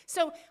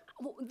 so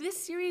this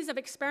series of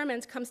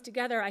experiments comes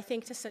together, I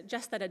think, to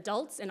suggest that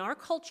adults in our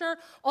culture,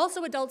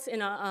 also adults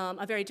in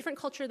a very different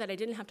culture that I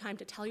didn't have time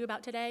to tell you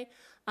about today,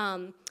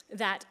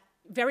 that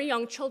very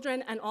young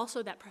children and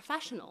also that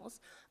professionals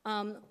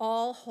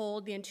all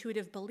hold the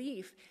intuitive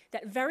belief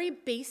that very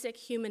basic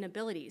human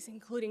abilities,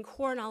 including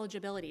core knowledge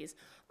abilities,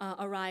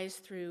 arise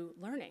through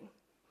learning.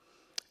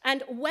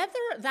 And whether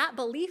that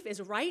belief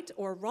is right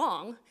or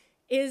wrong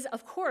is,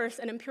 of course,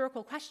 an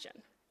empirical question.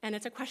 And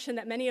it's a question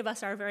that many of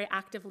us are very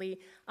actively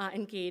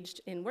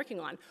engaged in working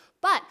on.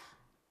 But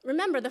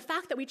remember, the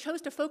fact that we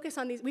chose to focus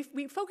on these,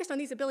 we focused on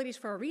these abilities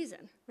for a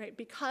reason, right?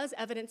 Because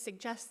evidence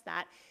suggests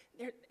that,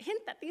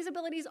 hint that these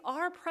abilities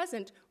are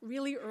present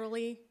really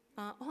early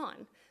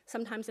on,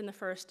 sometimes in the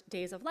first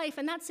days of life.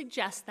 And that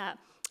suggests that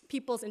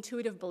people's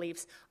intuitive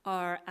beliefs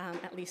are,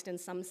 at least in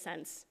some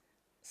sense,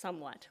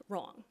 somewhat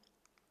wrong.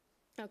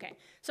 Okay,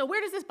 so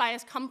where does this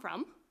bias come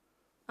from?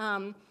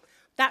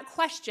 That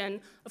question,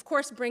 of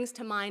course, brings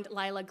to mind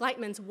Lila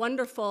Gleitman's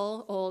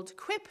wonderful old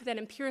quip that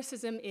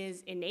empiricism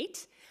is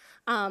innate.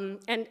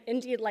 And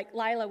indeed, like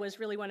Lila was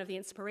really one of the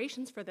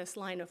inspirations for this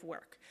line of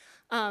work.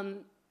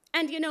 And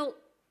you know,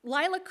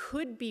 Lila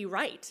could be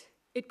right.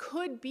 It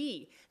could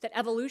be that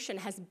evolution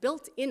has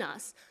built in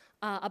us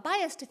a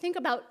bias to think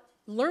about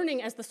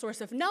learning as the source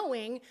of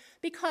knowing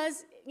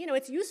because, you know,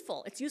 it's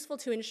useful. It's useful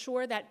to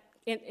ensure that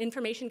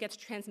information gets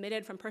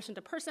transmitted from person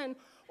to person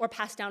or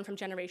passed down from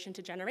generation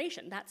to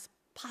generation. That's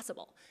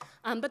possible.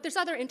 But there's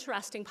other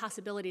interesting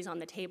possibilities on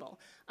the table,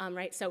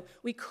 right? So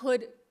we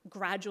could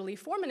gradually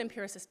form an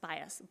empiricist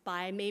bias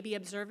by maybe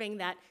observing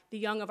that the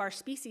young of our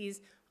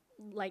species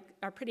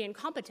are pretty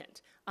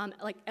incompetent.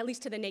 Like, at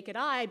least to the naked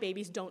eye,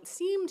 babies don't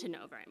seem to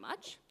know very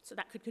much, so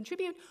that could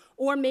contribute.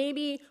 Or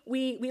maybe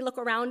we look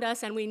around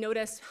us and we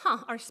notice,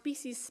 our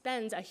species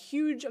spends a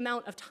huge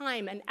amount of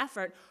time and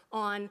effort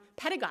on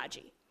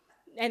pedagogy.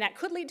 And that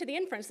could lead to the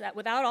inference that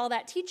without all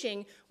that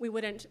teaching, we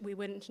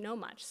wouldn't know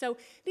much. So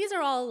these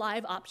are all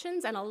live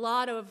options, and a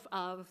lot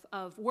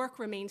of work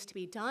remains to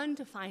be done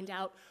to find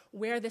out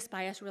where this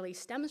bias really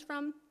stems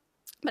from.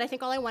 But I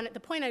think the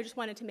point I just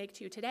wanted to make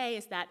to you today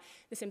is that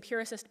this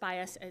empiricist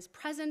bias is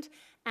present,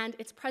 and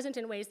it's present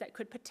in ways that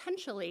could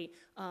potentially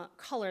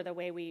color the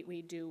way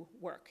we do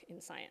work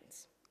in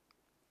science.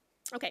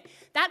 Okay,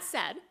 that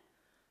said,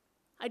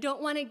 I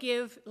don't want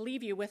to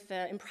leave you with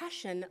the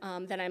impression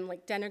that I'm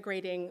like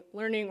denigrating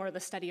learning or the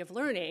study of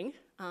learning.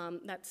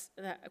 That's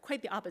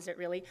quite the opposite,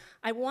 really.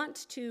 I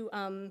want to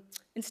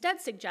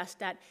instead suggest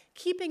that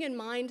keeping in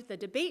mind the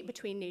debate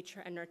between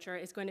nature and nurture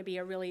is going to be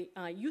a really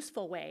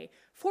useful way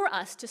for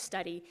us to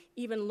study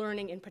even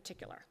learning in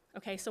particular.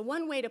 Okay, so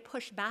one way to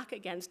push back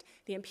against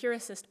the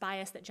empiricist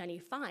bias that Jenny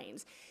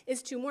finds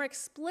is to more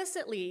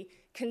explicitly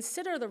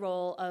consider the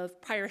role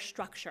of prior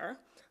structure,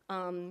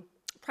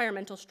 prior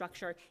mental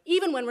structure,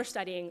 even when we're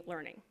studying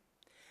learning.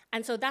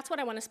 And so that's what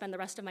I want to spend the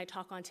rest of my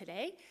talk on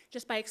today,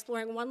 just by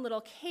exploring one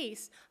little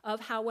case of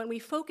how when we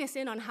focus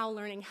in on how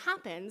learning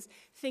happens,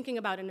 thinking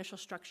about initial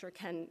structure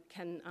can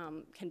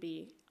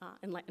be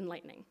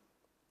enlightening.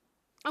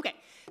 Okay,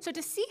 so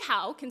to see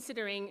how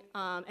considering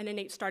an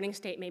innate starting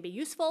state may be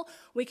useful,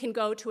 we can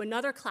go to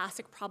another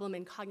classic problem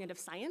in cognitive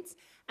science,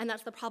 and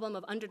that's the problem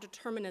of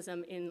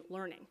underdeterminism in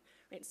learning.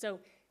 Right? So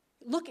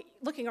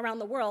looking around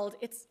the world,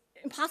 it's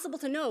impossible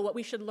to know what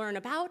we should learn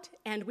about,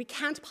 and we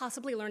can't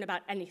possibly learn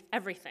about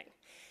everything.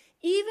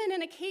 Even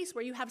in a case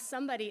where you have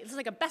somebody, this is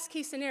like a best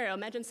case scenario,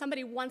 imagine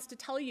somebody wants to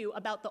tell you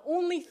about the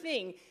only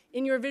thing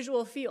in your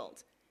visual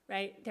field,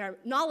 right? They're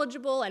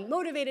knowledgeable and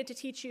motivated to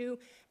teach you,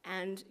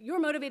 and you're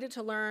motivated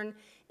to learn,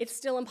 it's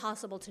still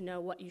impossible to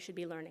know what you should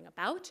be learning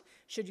about.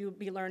 Should you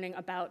be learning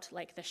about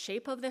like the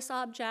shape of this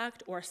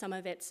object or some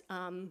of its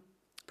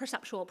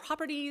perceptual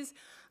properties,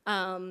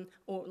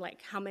 or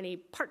like how many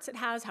parts it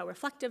has, how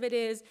reflective it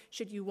is?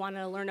 Should you want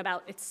to learn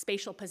about its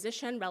spatial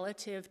position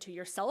relative to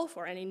yourself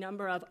or any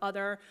number of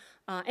other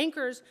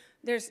anchors?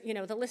 There's,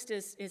 the list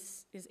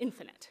is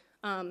infinite.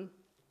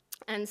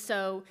 And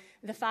so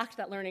the fact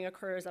that learning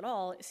occurs at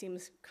all, it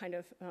seems kind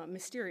of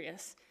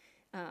mysterious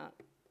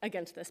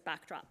against this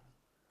backdrop.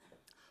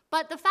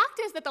 But the fact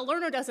is that the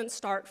learner doesn't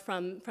start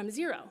from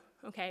zero,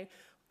 okay?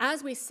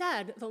 As we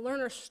said, the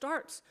learner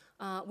starts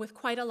with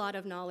quite a lot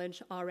of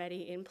knowledge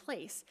already in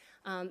place.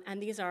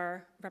 And these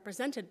are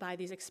represented by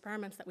these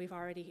experiments that we've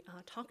already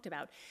talked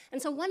about.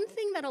 And so one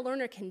thing that a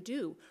learner can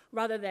do,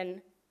 rather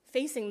than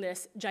facing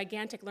this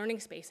gigantic learning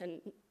space and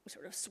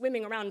sort of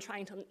swimming around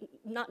trying to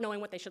not knowing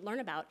what they should learn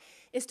about,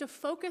 is to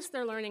focus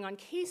their learning on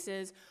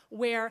cases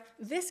where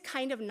this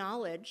kind of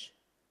knowledge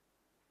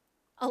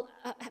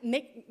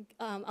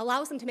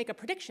allows them to make a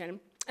prediction,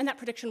 and that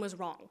prediction was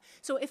wrong.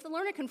 So if the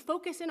learner can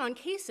focus in on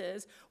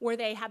cases where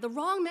they have the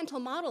wrong mental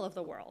model of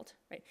the world,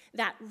 right,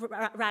 that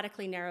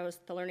radically narrows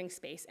the learning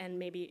space and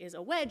maybe is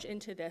a wedge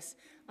into this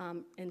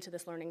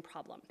learning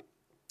problem.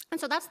 And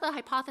so that's the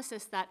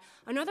hypothesis that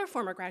another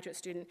former graduate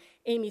student,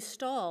 Amy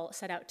Stahl,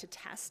 set out to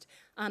test.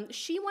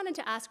 She wanted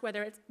to ask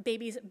whether it's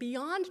babies,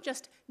 beyond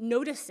just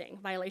noticing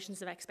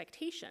violations of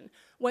expectation,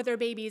 whether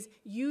babies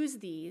use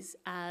these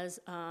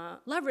as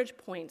leverage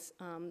points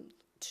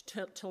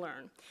to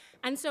learn.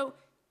 And so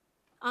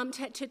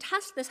to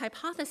test this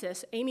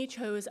hypothesis, Amy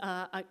chose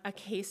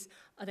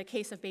the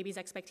case of babies'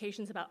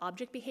 expectations about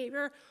object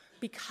behavior,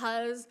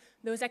 because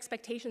those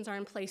expectations are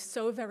in place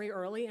so very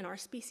early in our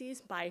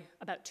species, by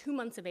about 2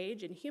 months of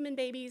age in human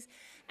babies.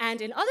 And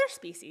in other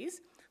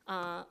species,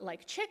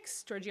 like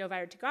chicks, Giorgio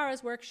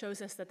Viertigara's work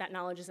shows us that that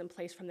knowledge is in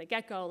place from the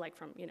get-go, like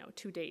from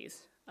 2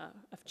 days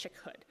of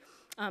chickhood.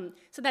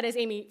 So that is,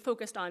 Amy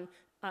focused on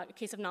a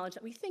case of knowledge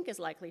that we think is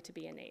likely to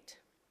be innate.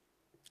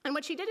 And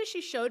what she did is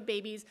she showed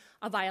babies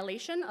a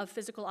violation of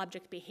physical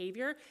object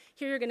behavior.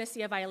 Here you're going to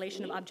see a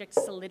violation of object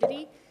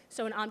solidity.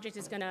 So an object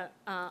is going to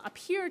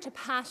appear to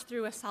pass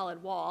through a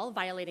solid wall,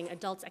 violating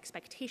adults'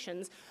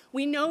 expectations.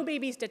 We know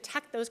babies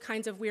detect those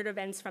kinds of weird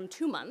events from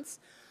 2 months.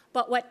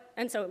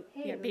 And so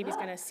baby's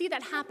going to see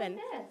that happen.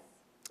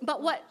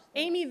 But what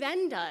Amy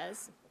then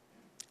does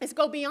is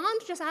go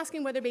beyond just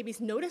asking whether babies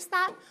notice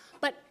that,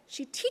 but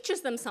she teaches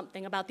them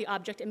something about the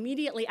object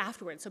immediately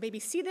afterwards. So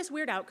babies see this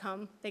weird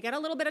outcome, they get a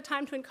little bit of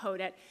time to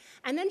encode it,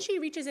 and then she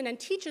reaches in and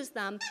teaches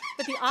them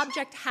that the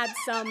object had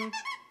some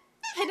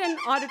hidden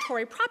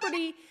auditory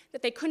property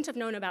that they couldn't have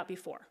known about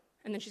before.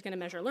 And then she's going to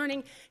measure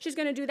learning. She's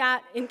going to do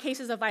that in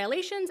cases of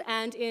violations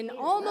and in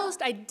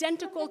almost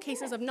identical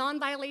cases of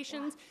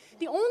non-violations.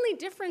 The only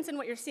difference in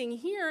what you're seeing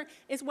here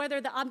is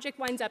whether the object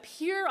winds up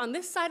here on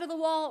this side of the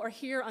wall or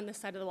here on this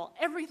side of the wall.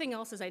 Everything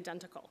else is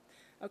identical.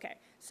 Okay,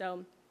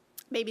 so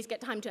babies get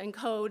time to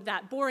encode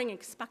that boring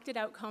expected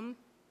outcome,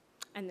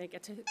 and they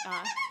get to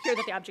hear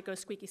that the object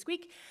goes squeaky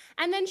squeak.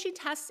 And then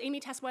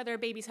Amy tests whether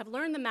babies have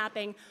learned the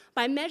mapping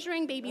by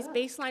measuring babies'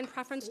 baseline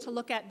preference to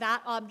look at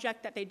that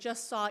object that they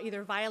just saw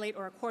either violate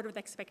or accord with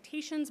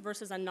expectations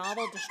versus a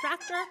novel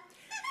distractor,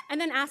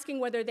 and then asking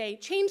whether they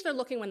change their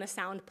looking when the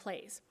sound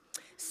plays.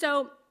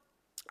 So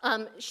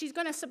she's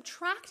going to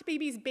subtract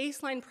babies'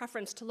 baseline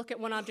preference to look at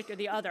one object or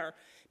the other.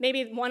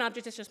 Maybe one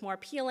object is just more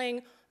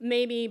appealing.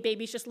 Maybe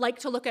babies just like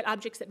to look at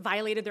objects that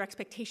violated their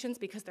expectations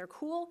because they're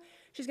cool.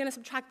 She's going to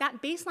subtract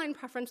that baseline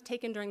preference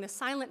taken during the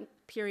silent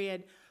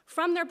period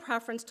from their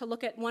preference to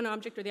look at one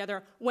object or the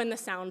other when the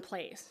sound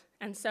plays.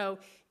 And so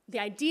the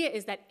idea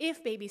is that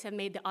if babies have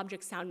made the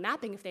object sound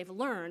mapping, if they've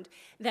learned,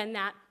 then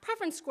that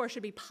preference score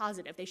should be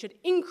positive. They should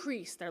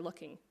increase their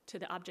looking to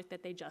the object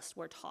that they just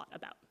were taught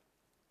about.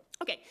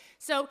 Okay,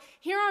 so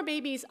here are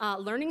babies'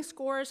 learning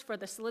scores for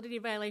the solidity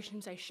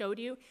violations I showed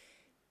you.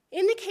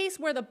 In the case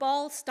where the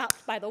ball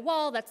stopped by the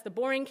wall, that's the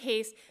boring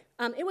case,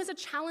 it was a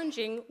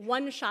challenging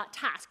one-shot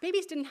task.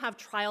 Babies didn't have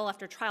trial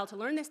after trial to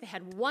learn this. They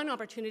had one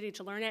opportunity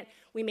to learn it.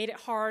 We made it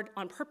hard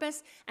on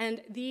purpose,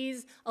 and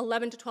these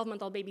 11 to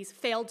 12-month-old babies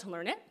failed to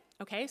learn it.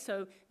 Okay,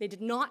 so they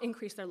did not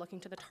increase their looking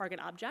to the target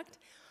object.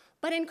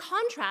 But in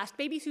contrast,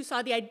 babies who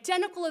saw the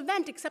identical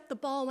event except the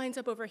ball winds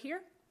up over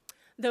here,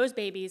 those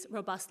babies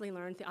robustly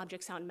learned the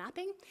object sound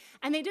mapping.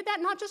 And they did that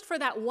not just for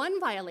that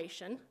one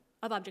violation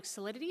of object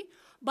solidity,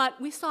 but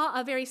we saw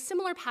a very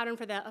similar pattern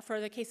for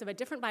the case of a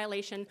different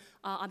violation,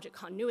 object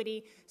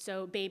continuity.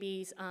 So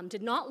babies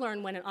did not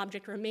learn when an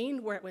object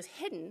remained where it was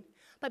hidden,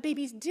 but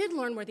babies did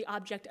learn where the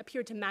object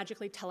appeared to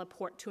magically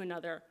teleport to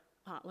another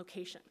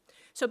location.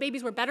 So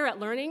babies were better at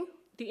learning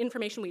the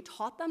information we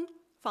taught them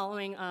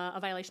following a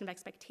violation of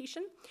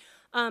expectation.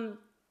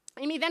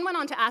 Amy then went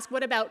on to ask,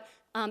 what about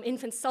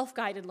infants'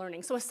 self-guided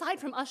learning? So aside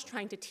from us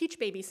trying to teach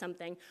babies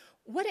something,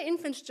 what do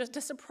infants, just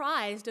a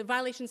surprise, do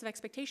violations of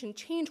expectation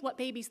change what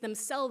babies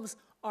themselves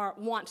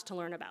want to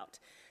learn about?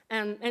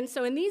 And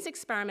so in these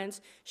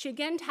experiments, she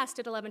again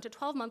tested 11 to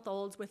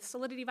 12-month-olds with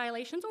solidity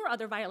violations or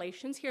other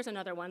violations. Here's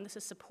another one. This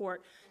is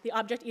support. The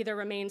object either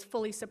remains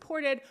fully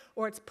supported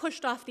or it's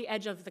pushed off the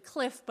edge of the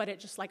cliff, but it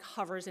just like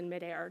hovers in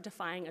midair,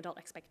 defying adult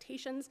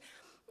expectations.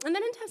 And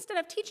then instead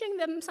of teaching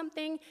them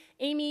something,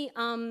 Amy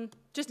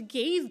just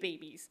gave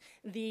babies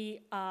the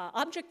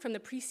object from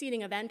the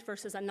preceding event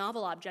versus a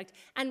novel object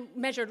and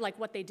measured like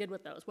what they did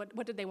with those.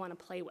 What did they want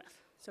to play with?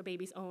 So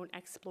babies' own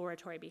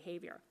exploratory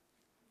behavior.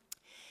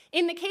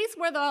 In the case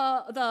where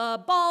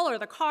the ball or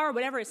the car or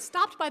whatever is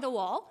stopped by the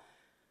wall,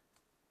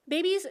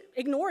 babies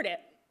ignored it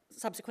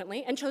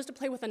subsequently and chose to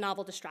play with a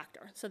novel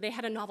distractor. So they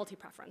had a novelty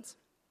preference.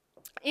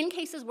 In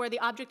cases where the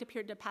object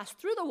appeared to pass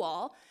through the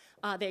wall,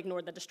 they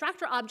ignored the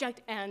distractor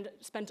object and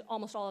spent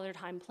almost all of their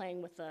time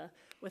playing with the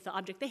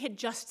object they had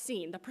just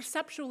seen, the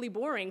perceptually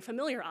boring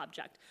familiar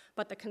object,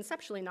 but the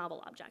conceptually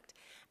novel object.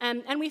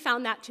 And we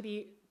found that to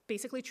be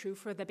basically true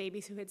for the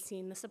babies who had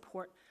seen the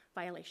support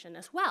violation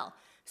as well.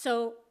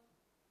 So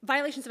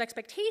violations of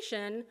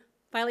expectation,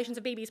 violations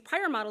of babies'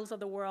 prior models of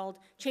the world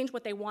change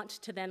what they want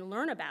to then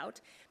learn about.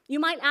 You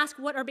might ask,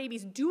 what are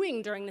babies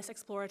doing during this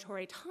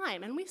exploratory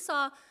time? And we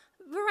saw a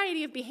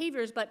variety of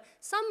behaviors, but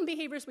some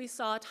behaviors we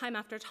saw time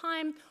after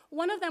time.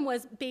 One of them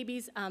was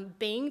babies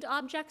banged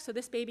objects. So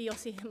this baby, you'll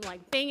see him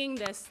like banging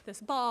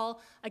this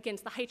ball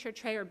against the high chair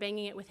tray or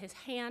banging it with his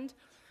hand.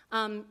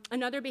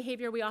 Another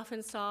behavior we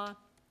often saw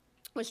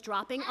was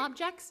dropping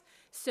objects.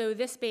 So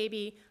this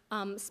baby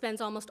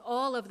spends almost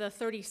all of the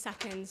 30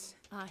 seconds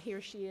he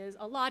or she is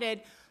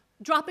allotted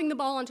dropping the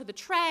ball onto the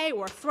tray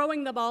or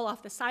throwing the ball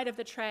off the side of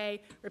the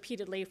tray,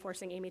 repeatedly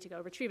forcing Amy to go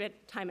retrieve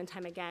it time and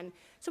time again.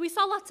 So we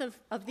saw lots of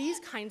these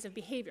kinds of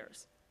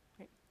behaviors.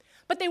 Right?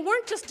 But they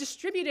weren't just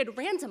distributed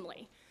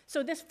randomly.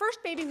 So this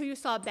first baby who you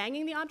saw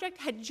banging the object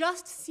had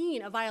just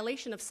seen a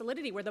violation of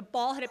solidity where the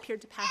ball had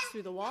appeared to pass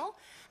through the wall,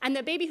 and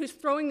the baby who's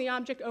throwing the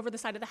object over the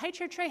side of the high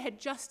chair tray had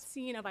just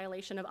seen a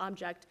violation of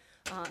object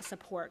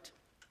support.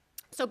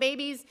 So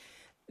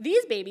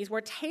these babies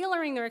were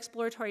tailoring their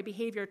exploratory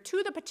behavior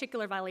to the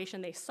particular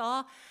violation they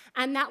saw,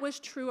 and that was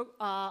true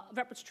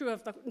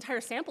of the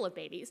entire sample of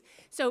babies.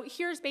 So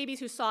here's babies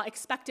who saw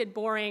expected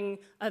boring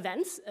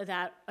events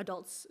that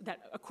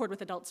accord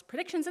with adults'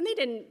 predictions, and they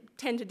didn't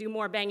tend to do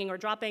more banging or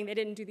dropping. They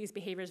didn't do these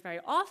behaviors very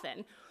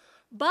often.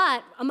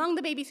 But among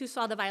the babies who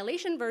saw the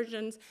violation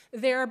versions,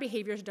 their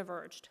behaviors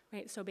diverged.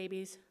 Right? So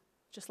babies,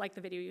 just like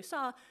the video you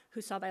saw,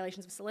 who saw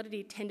violations of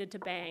solidity tended to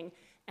bang,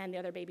 and the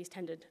other babies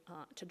tended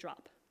to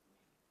drop.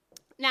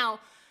 Now,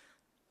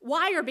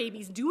 why are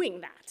babies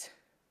doing that?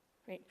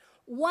 Right?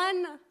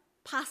 One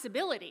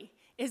possibility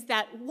is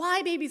that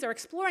why babies are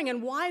exploring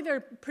and why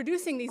they're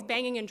producing these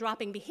banging and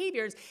dropping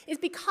behaviors is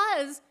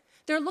because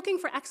they're looking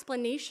for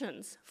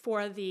explanations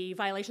for the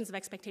violations of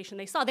expectation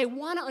they saw. They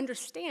want to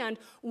understand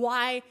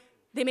why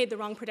they made the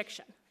wrong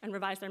prediction and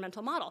revise their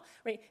mental model.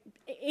 Right?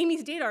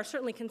 Amy's data are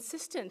certainly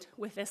consistent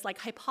with this like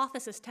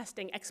hypothesis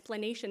testing,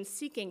 explanation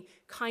seeking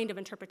kind of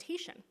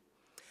interpretation.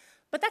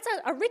 But that's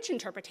a rich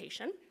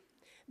interpretation.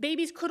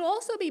 Babies could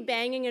also be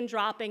banging and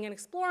dropping and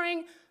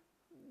exploring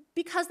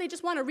because they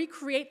just want to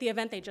recreate the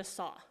event they just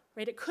saw.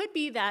 Right? It could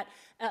be that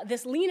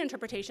this lean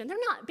interpretation,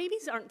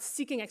 babies aren't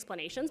seeking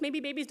explanations. Maybe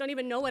babies don't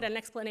even know what an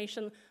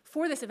explanation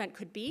for this event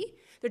could be.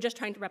 They're just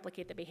trying to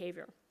replicate the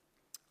behavior.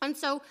 And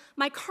so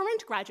my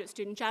current graduate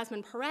student,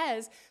 Jasmine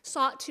Perez,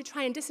 sought to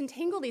try and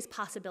disentangle these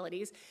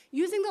possibilities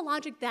using the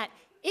logic that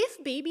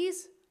if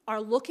babies are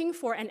looking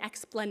for an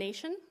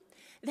explanation,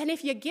 then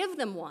if you give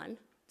them one,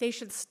 they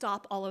should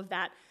stop all of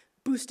that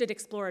boosted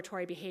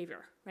exploratory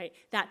behavior, right?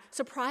 That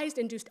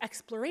surprise-induced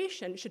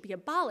exploration should be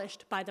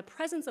abolished by the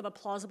presence of a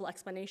plausible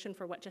explanation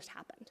for what just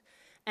happened.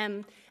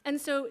 And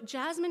so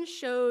Jasmine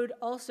showed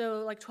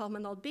also, like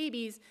 12-month-old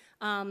babies,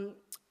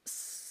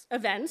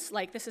 events,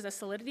 like this is a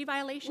solidity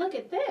violation. Look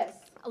at this.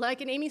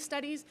 Like in Amy's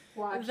studies,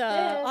 Watch the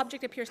this.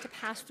 object appears to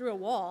pass through a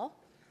wall.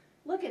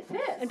 Look at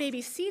this. And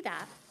babies see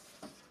that.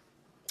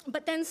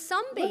 But then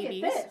some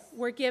babies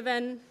were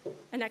given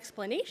an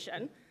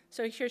explanation.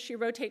 So here she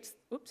rotates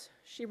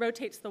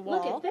the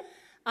wall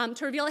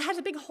to reveal it has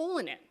a big hole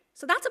in it.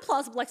 So that's a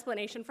plausible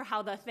explanation for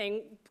how the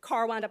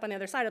car wound up on the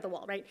other side of the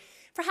wall, right?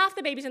 For half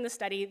the babies in the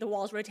study, the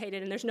wall's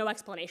rotated and there's no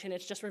explanation.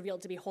 It's just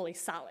revealed to be wholly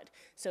solid.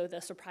 So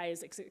the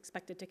surprise is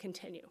expected to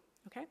continue,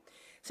 okay?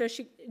 So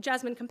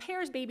Jasmine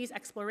compares babies'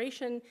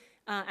 exploration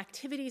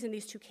activities in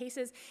these two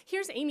cases.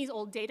 Here's Amy's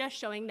old data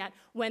showing that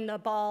when the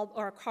ball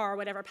or a car or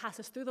whatever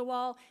passes through the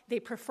wall, they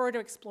prefer to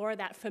explore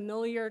that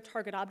familiar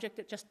target object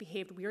that just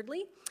behaved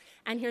weirdly.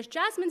 And here's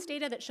Jasmine's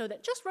data that show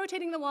that just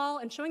rotating the wall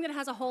and showing that it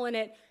has a hole in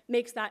it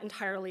makes that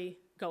entirely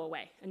go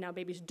away. And now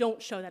babies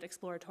don't show that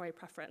exploratory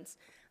preference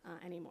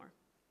anymore.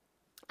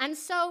 And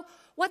so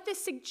what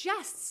this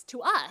suggests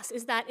to us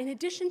is that in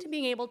addition to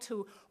being able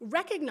to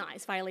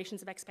recognize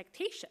violations of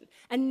expectation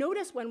and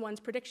notice when one's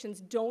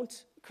predictions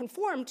don't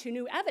conform to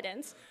new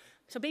evidence,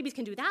 so babies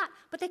can do that,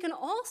 but they can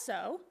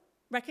also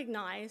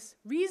recognize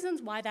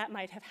reasons why that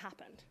might have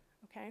happened,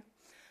 okay?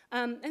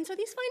 And so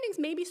these findings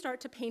maybe start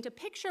to paint a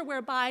picture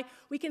whereby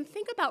we can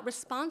think about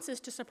responses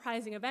to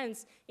surprising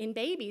events in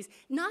babies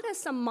not as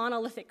some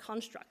monolithic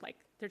construct, like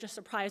they're just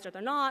surprised or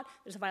they're not,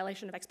 there's a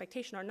violation of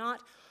expectation or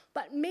not,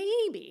 but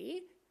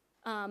maybe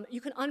you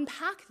can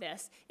unpack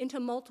this into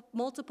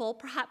multiple,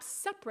 perhaps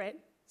separate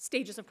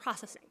stages of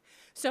processing.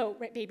 So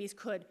babies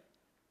could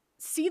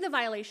see the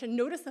violation,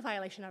 notice the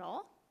violation at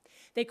all.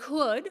 They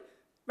could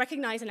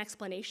recognize an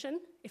explanation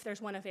if there's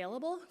one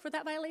available for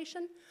that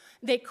violation.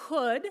 They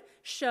could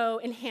show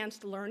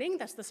enhanced learning.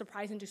 That's the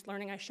surprise-induced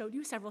learning I showed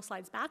you several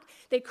slides back.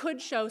 They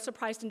could show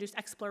surprise-induced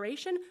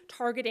exploration,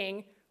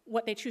 targeting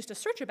what they choose to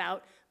search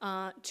about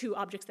to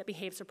objects that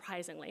behave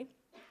surprisingly.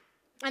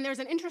 And there's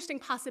an interesting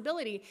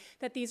possibility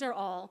that these are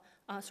all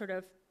sort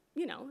of,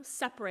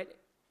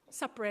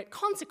 separate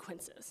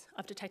consequences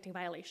of detecting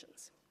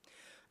violations.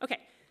 Okay,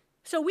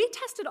 so we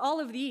tested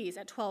all of these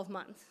at 12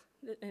 months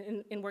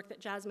in work that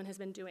Jasmine has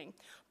been doing.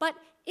 But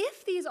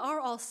if these are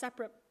all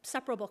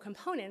separable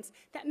components,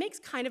 that makes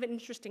kind of an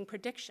interesting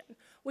prediction,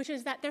 which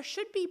is that there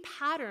should be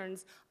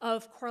patterns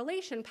of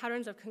correlation,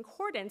 patterns of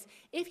concordance,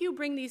 if you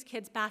bring these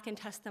kids back and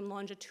test them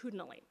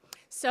longitudinally.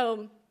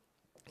 So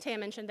Taya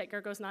mentioned that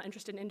Gergo's not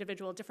interested in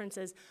individual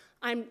differences.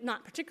 I'm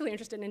not particularly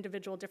interested in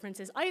individual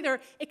differences either,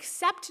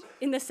 except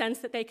in the sense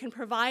that they can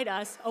provide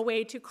us a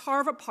way to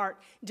carve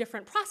apart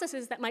different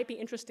processes that might be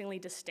interestingly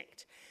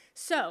distinct.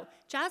 So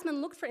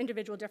Jasmine looked for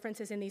individual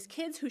differences in these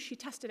kids who she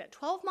tested at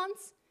 12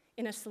 months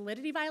in a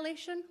solidity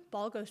violation,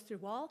 ball goes through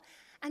wall,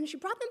 and she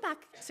brought them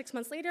back 6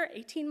 months later,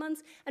 18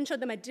 months, and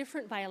showed them a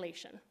different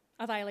violation,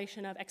 a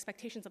violation of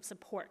expectations of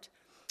support.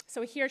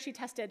 So here she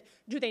tested,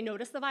 do they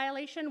notice the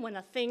violation when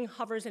a thing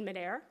hovers in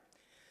midair?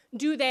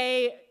 Do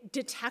they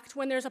detect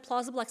when there's a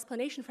plausible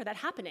explanation for that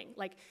happening?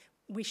 Like,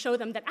 we show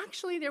them that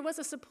actually there was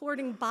a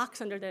supporting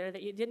box under there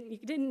that you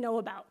didn't know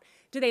about.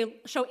 Do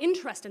they show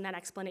interest in that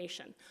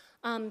explanation?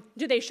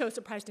 Do they show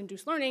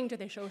surprise-induced learning? Do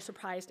they show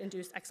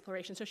surprise-induced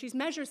exploration? So she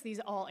measures these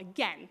all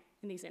again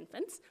in these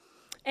infants.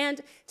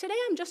 And today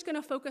I'm just going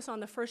to focus on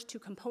the first two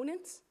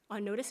components,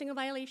 on noticing a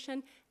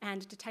violation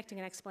and detecting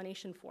an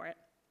explanation for it.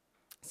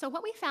 So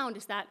what we found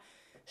is that,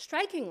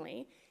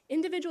 strikingly,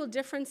 individual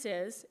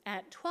differences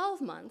at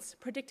 12 months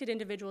predicted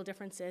individual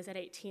differences at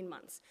 18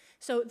 months.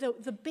 So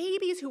the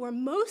babies who were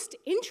most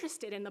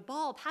interested in the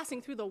ball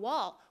passing through the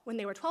wall when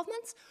they were 12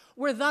 months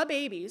were the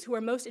babies who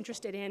were most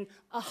interested in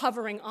a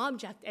hovering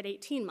object at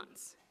 18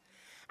 months.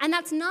 And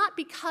that's not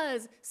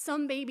because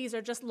some babies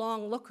are just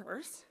long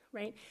lookers,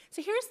 right?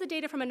 So here's the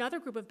data from another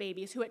group of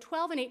babies who at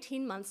 12 and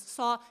 18 months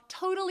saw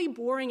totally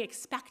boring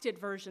expected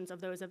versions of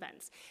those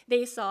events.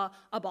 They saw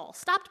a ball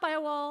stopped by a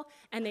wall,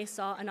 and they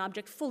saw an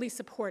object fully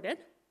supported.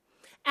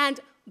 And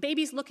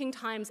babies' looking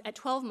times at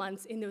 12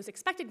 months in those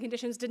expected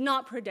conditions did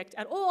not predict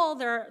at all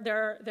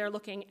their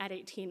looking at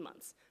 18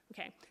 months,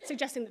 okay?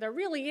 Suggesting that there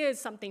really is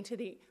something to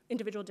the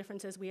individual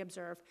differences we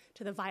observe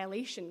to the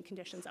violation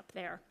conditions up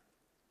there.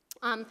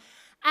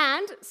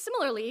 And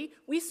similarly,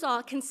 we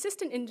saw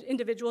consistent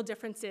individual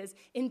differences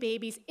in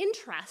babies'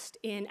 interest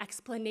in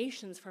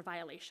explanations for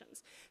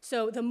violations.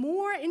 So the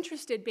more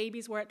interested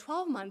babies were at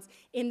 12 months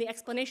in the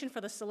explanation for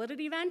the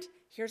solidity event,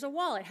 here's a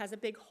wall, it has a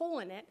big hole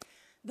in it,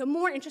 the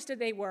more interested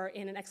they were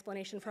in an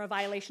explanation for a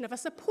violation of a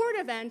support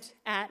event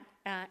at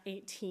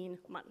 18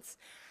 months.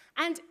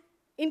 And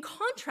in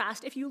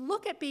contrast, if you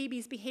look at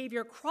babies'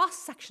 behavior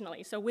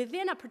cross-sectionally, so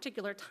within a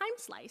particular time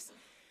slice,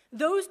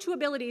 those two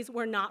abilities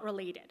were not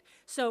related.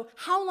 So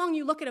how long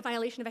you look at a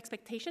violation of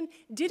expectation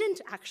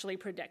didn't actually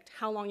predict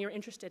how long you're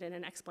interested in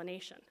an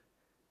explanation,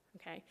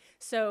 okay?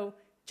 So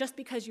just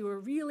because you were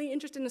really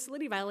interested in a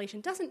solidity violation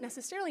doesn't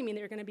necessarily mean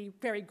that you're going to be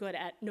very good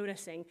at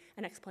noticing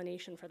an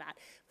explanation for that,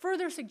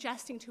 further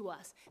suggesting to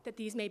us that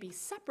these may be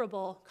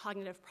separable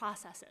cognitive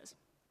processes.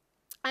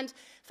 And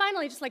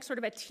finally, just like sort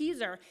of a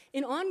teaser,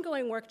 in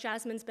ongoing work,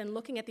 Jasmine's been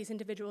looking at these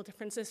individual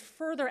differences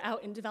further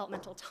out in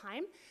developmental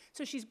time.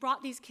 So she's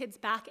brought these kids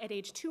back at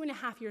age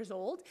 2.5 years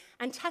old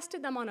and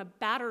tested them on a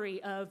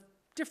battery of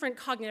different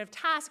cognitive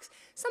tasks,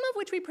 some of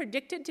which we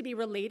predicted to be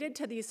related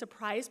to these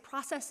surprise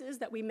processes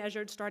that we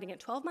measured starting at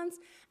 12 months,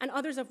 and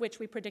others of which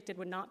we predicted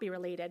would not be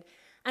related.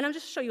 And I'll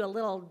just show you a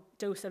little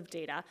dose of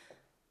data.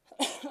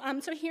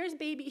 So here's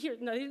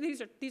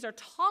these are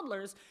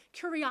toddlers'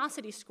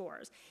 curiosity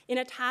scores in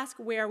a task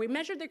where we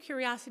measured their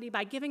curiosity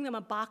by giving them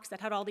a box that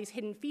had all these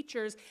hidden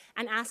features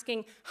and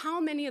asking how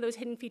many of those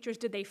hidden features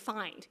did they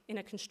find in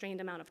a constrained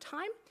amount of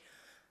time.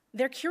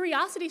 Their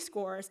curiosity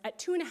scores at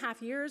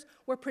 2.5 years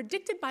were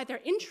predicted by their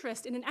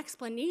interest in an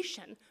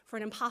explanation for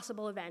an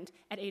impossible event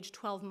at age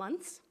 12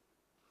 months.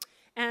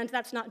 And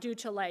that's not due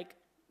to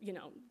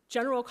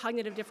general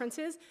cognitive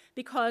differences,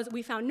 because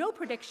we found no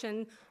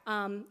prediction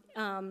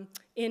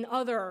in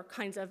other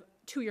kinds of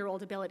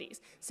 2-year-old abilities.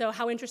 So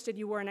how interested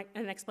you were in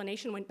an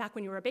explanation back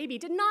when you were a baby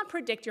did not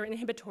predict your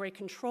inhibitory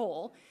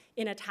control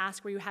in a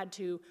task where you had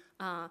to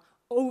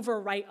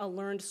overwrite a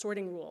learned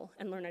sorting rule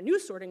and learn a new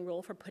sorting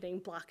rule for putting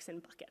blocks in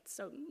buckets.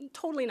 So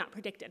totally not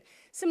predicted.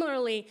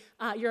 Similarly,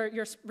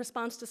 your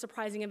response to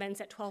surprising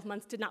events at 12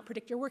 months did not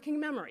predict your working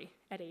memory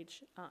at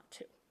age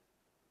 2.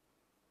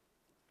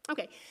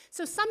 Okay,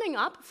 so summing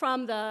up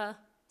from the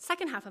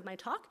second half of my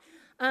talk,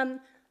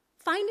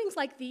 findings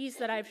like these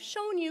that I've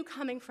shown you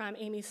coming from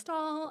Amy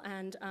Stahl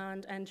and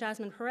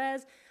Jasmine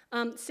Perez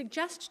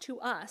suggest to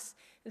us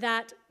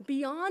that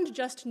beyond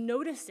just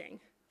noticing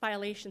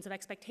violations of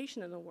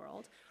expectation in the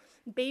world,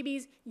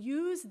 babies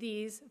use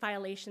these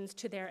violations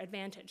to their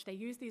advantage. They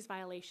use these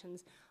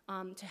violations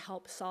to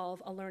help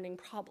solve a learning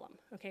problem.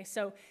 Okay,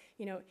 so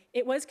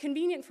it was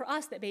convenient for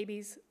us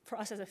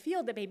as a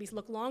field, that babies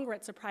look longer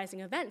at surprising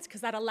events,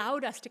 because that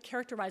allowed us to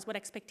characterize what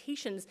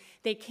expectations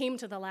they came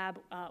to the lab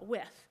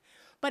with.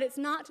 But it's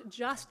not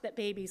just that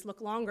babies look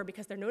longer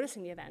because they're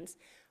noticing the events.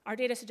 Our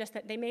data suggests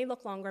that they may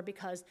look longer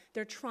because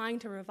they're trying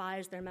to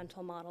revise their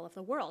mental model of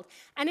the world.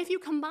 And if you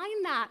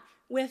combine that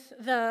with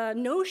the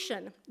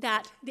notion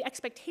that the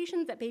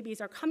expectations that babies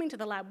are coming to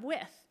the lab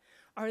with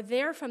are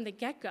there from the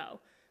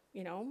get-go,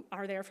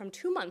 are there from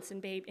 2 months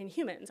in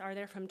humans, are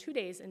there from 2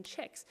 days in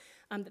chicks,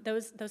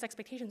 those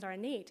expectations are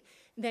innate,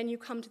 then you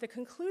come to the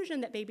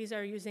conclusion that babies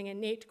are using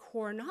innate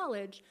core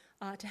knowledge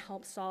to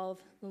help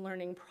solve the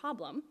learning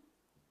problem.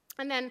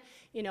 And then,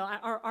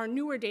 our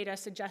newer data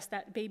suggests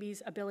that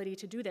babies' ability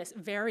to do this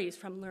varies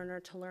from learner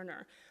to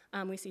learner.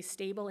 We see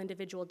stable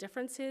individual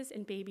differences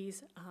in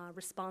babies'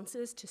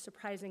 responses to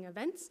surprising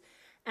events,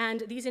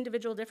 and these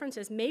individual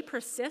differences may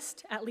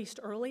persist at least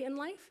early in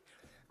life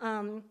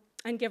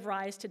and give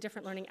rise to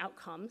different learning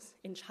outcomes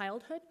in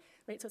childhood,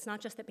 right? So it's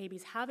not just that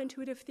babies have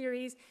intuitive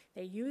theories,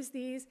 they use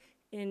these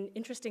in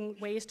interesting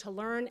ways to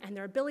learn, and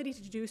their ability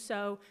to do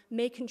so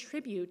may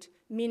contribute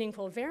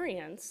meaningful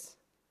variance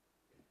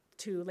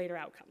to later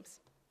outcomes.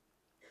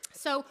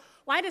 So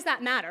why does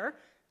that matter?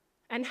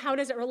 And how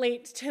does it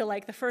relate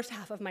to the first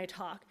half of my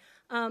talk?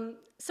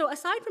 So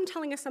aside from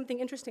telling us something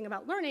interesting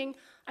about learning,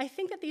 I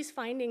think that these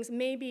findings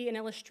may be an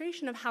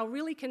illustration of how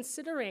really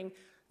considering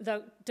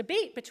the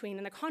debate between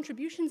and the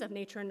contributions of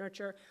nature and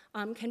nurture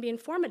can be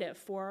informative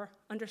for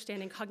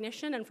understanding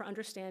cognition and for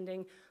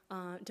understanding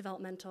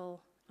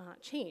developmental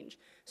change.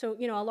 So,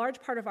 a large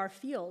part of our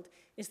field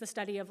is the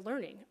study of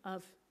learning,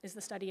 is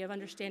the study of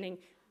understanding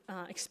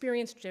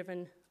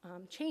experience-driven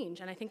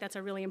change, and I think that's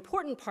a really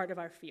important part of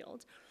our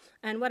field.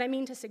 And what I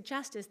mean to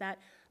suggest is that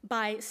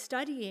by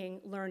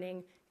studying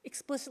learning,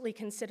 explicitly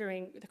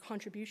considering the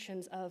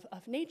contributions of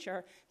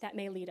nature, that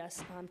may lead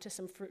us to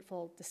some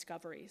fruitful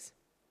discoveries.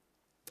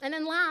 And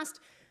then last,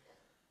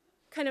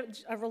 kind of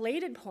a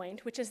related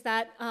point, which is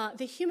that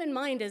the human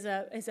mind is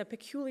a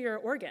peculiar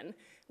organ,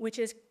 which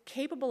is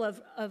capable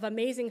of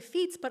amazing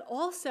feats, but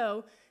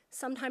also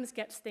sometimes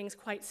gets things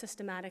quite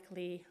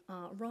systematically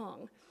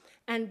wrong.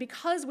 And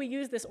because we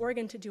use this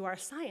organ to do our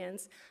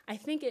science, I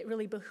think it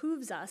really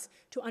behooves us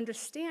to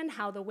understand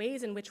how the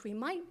ways in which we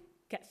might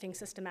get things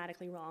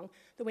systematically wrong,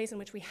 the ways in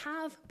which we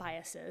have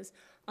biases,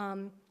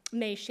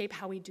 may shape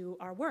how we do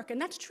our work. And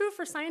that's true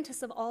for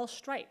scientists of all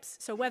stripes.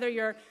 So whether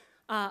you're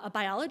a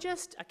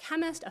biologist, a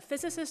chemist, a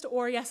physicist,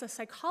 or yes, a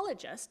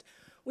psychologist,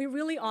 we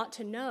really ought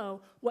to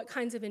know what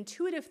kinds of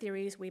intuitive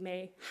theories we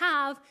may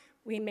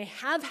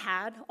have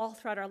had all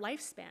throughout our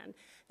lifespan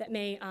that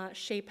may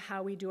shape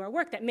how we do our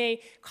work, that may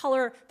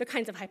color the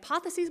kinds of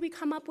hypotheses we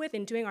come up with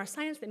in doing our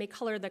science, that may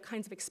color the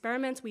kinds of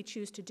experiments we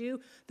choose to do,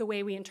 the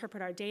way we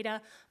interpret our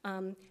data.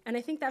 And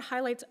I think that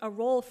highlights a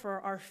role for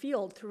our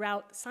field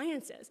throughout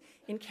sciences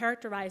in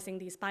characterizing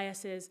these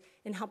biases,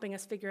 in helping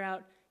us figure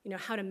out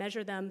how to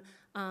measure them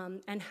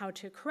and how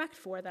to correct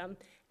for them.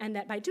 And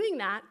that by doing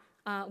that,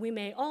 we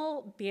may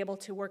all be able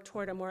to work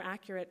toward a more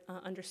accurate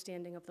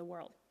understanding of the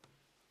world.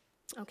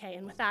 Okay,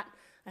 and with that,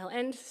 I'll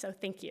end, so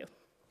thank you.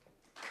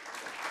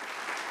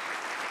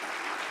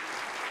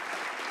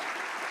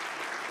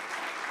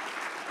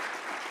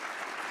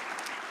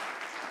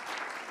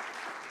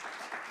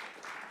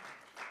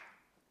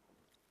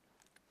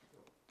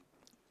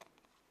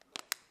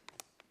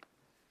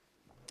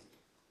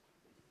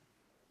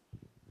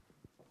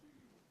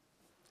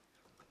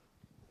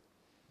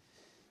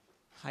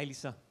 Hi,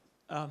 Lisa.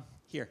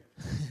 Here.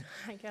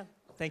 Hi, Gil.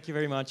 Thank you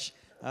very much.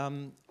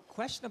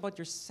 Question about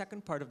your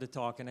second part of the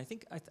talk, and I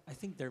think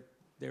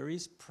there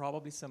is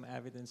probably some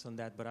evidence on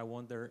that, but I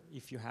wonder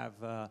if you have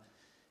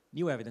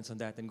new evidence on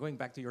that. And going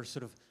back to your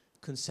sort of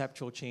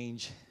conceptual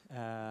change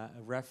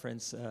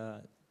reference,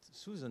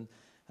 Susan,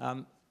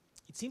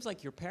 it seems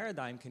like your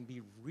paradigm can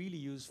be really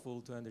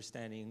useful to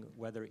understanding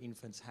whether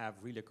infants have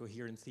really a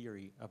coherent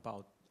theory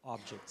about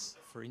objects,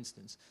 for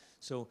instance.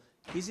 So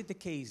is it the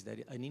case that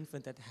an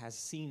infant that has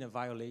seen a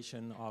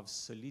violation of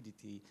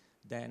solidity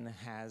then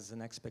has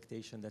an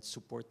expectation that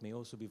support may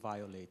also be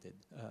violated?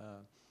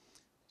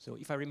 So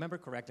if I remember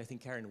correct, I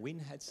think Karen Wynn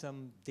had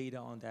some data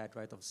on that,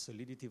 right, of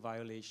solidity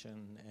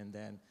violation and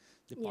then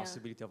the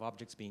possibility of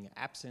objects being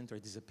absent or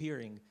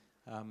disappearing.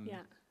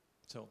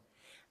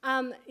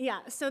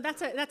 So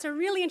that's a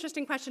really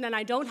interesting question, and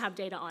I don't have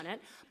data on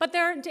it. But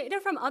there are data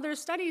from other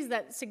studies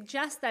that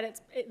suggest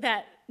that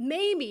that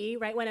maybe,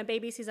 right, when a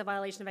baby sees a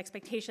violation of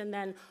expectation,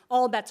 then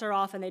all bets are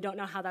off, and they don't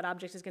know how that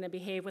object is going to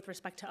behave with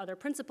respect to other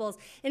principles.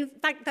 In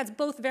fact, that's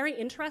both very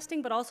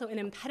interesting, but also an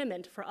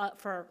impediment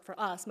for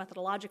us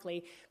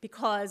methodologically,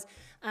 because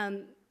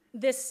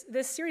this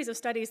series of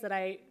studies that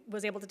I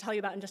was able to tell you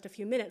about in just a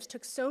few minutes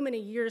took so many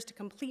years to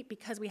complete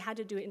because we had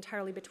to do it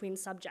entirely between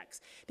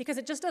subjects. Because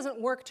it just doesn't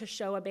work to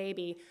show a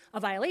baby a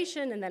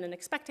violation and then an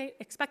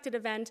expected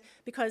event,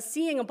 because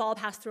seeing a ball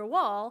pass through a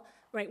wall,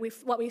 right,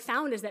 what we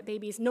found is that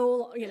babies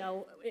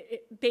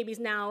babies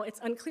now, it's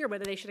unclear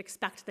whether they should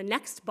expect the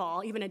next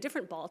ball, even a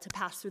different ball, to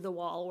pass through the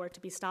wall or to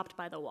be stopped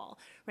by the wall,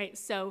 right?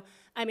 So,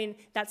 I mean,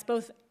 that's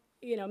both,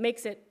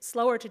 makes it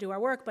slower to do our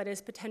work, but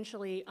is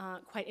potentially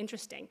quite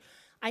interesting.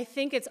 I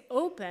think it's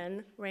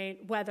open, right,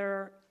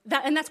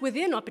 and that's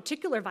within a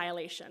particular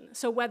violation.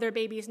 So whether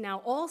babies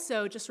now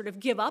also just sort of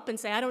give up and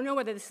say, I don't know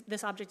whether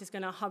this object is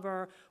going to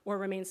hover or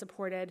remain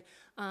supported,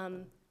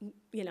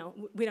 we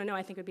don't know.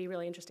 I think it would be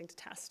really interesting to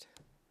test.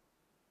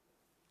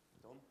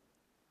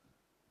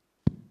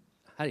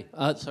 Hey,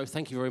 so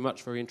thank you very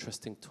much. Very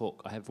interesting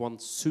talk. I have one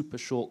super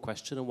short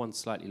question and one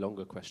slightly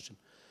longer question.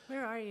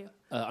 Where are you?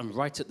 I'm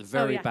right at the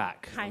very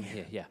back. Hi. I'm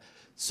here, yeah.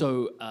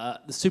 So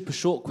the super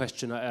short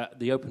question,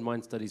 the Open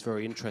Mind study is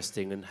very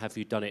interesting, and have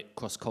you done it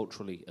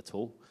cross-culturally at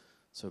all?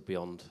 So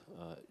beyond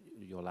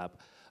your lab.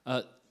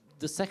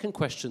 The second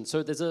question,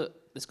 so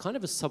there's kind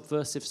of a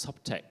subversive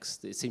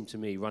subtext, it seemed to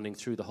me, running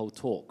through the whole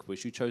talk,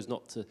 which you chose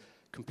not to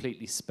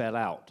completely spell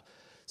out.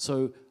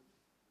 So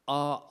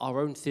are our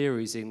own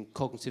theories in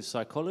cognitive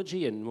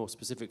psychology, and more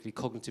specifically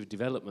cognitive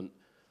development,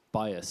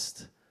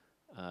 biased?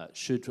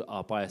 Should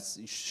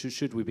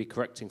we be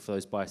correcting for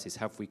those biases?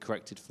 Have we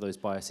corrected for those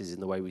biases in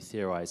the way we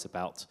theorize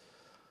about,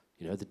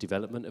 the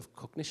development of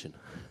cognition?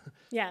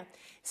 Yeah.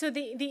 So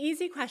the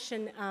easy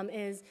question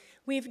is,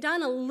 we've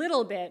done a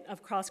little bit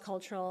of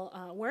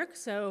cross-cultural work.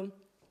 So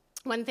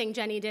one thing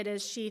Jenny did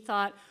is she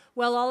thought,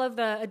 well, all of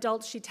the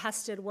adults she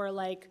tested were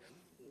like,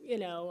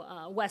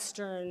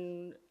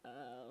 Western,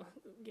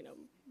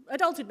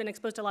 adults who'd been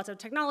exposed to lots of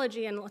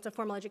technology and lots of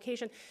formal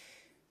education.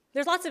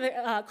 There's lots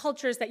of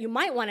cultures that you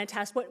might want to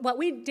test. What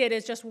we did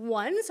is just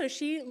one. So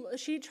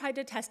she tried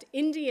to test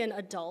Indian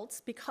adults,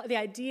 because the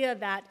idea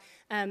that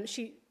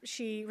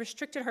she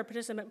restricted her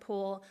participant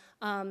pool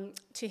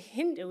to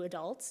Hindu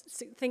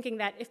adults, thinking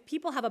that if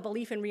people have a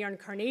belief in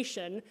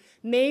reincarnation,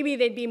 maybe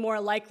they'd be more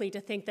likely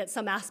to think that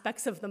some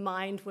aspects of the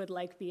mind would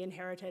be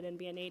inherited and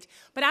be innate.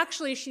 But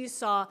actually, she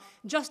saw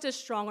just as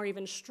strong or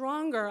even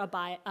stronger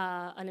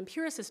an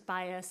empiricist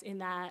bias in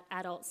that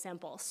adult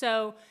sample.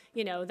 So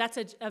that's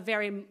a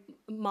very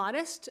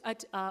modest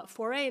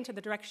foray into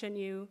the direction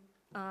you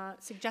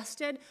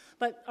suggested,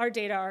 but our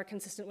data are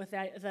consistent with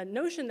the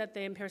notion that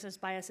the empiricist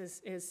bias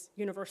is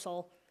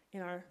universal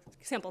in our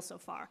samples so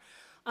far.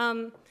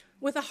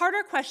 With a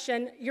harder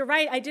question, you're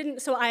right,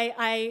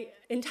 I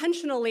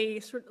intentionally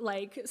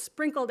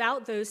sprinkled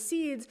out those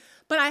seeds,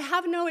 but I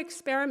have no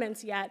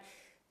experiments yet.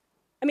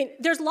 I mean,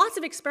 there's lots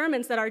of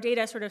experiments that our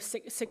data sort of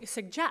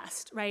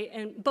suggest, right?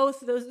 And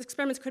both those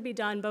experiments could be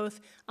done both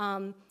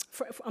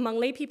among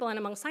lay people and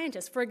among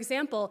scientists. For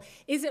example,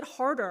 is it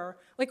harder,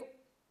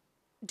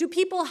 do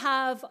people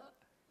have,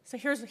 so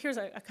here's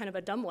a kind of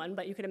a dumb one,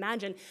 but you could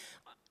imagine,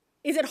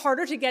 is it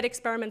harder to get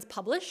experiments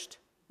published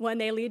when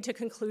they lead to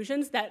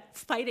conclusions that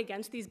fight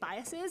against these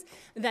biases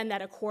than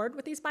that accord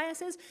with these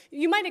biases?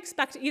 You might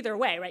expect either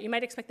way, right? You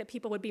might expect that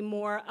people would be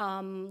more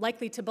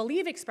likely to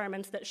believe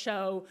experiments that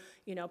show,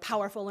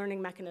 powerful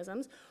learning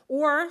mechanisms,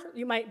 or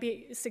you might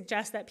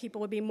suggest that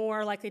people would be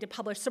more likely to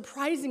publish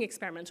surprising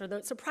experiments, or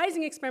the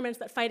surprising experiments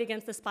that fight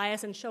against this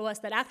bias and show us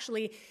that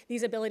actually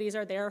these abilities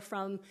are there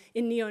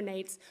in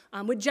neonates,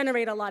 would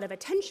generate a lot of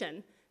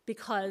attention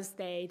because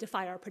they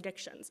defy our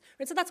predictions.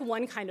 Right? So that's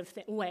one kind of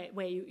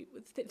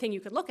thing you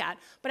could look at.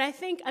 But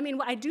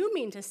what I do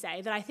mean to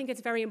say that I think it's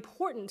very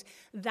important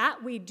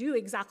that we do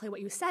exactly what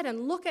you said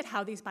and look at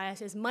how these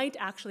biases might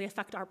actually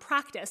affect our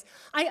practice.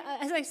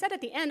 As I said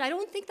at the end, I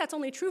don't think that's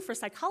only true for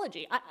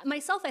psychology.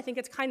 I think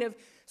it's kind of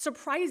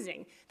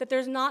surprising that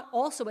there's not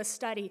also a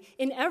study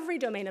in every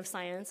domain of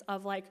science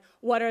of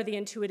what are the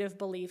intuitive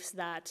beliefs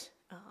that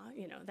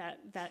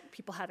that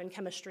people have in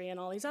chemistry and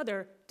all these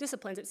other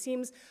disciplines. It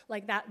seems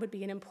like that would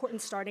be an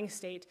important starting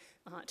state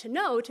to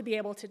know, to be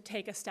able to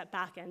take a step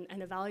back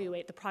and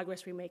evaluate the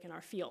progress we make in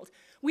our field.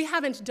 We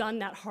haven't done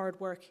that hard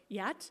work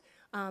yet,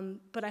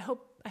 but I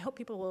hope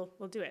people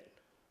will do it.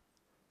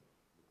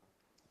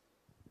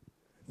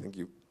 Thank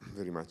you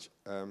very much.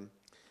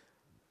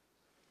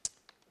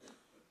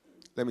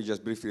 Let me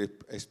just briefly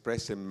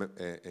express an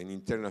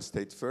internal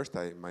state first.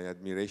 My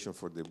admiration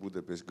for the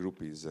Budapest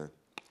group is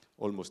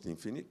almost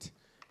infinite,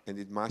 and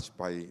it matched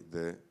by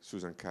the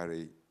Susan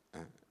Carey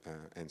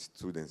and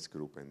students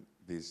group, and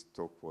this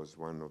talk was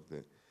one of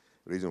the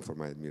reasons for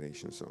my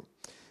admiration. So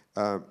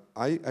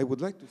I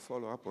would like to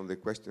follow up on the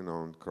question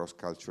on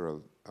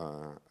cross-cultural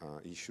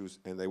issues,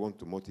 and I want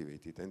to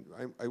motivate it. And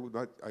I would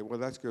like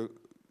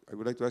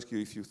to ask you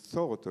if you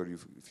thought, or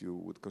if you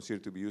would consider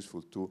it to be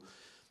useful to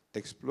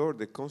explore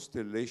the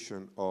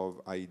constellation of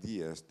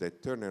ideas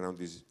that turn around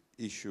this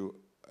issue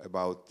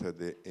about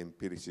the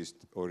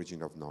empiricist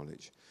origin of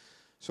knowledge.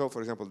 So, for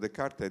example,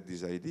 Descartes had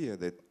this idea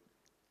that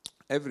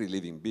every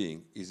living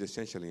being is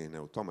essentially an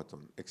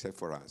automaton, except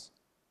for us,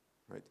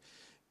 right?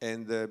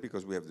 and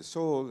because we have the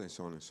soul, and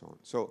so on and so on.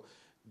 So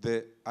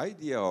the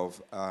idea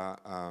of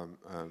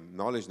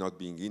knowledge not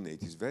being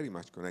innate is very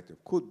much connected,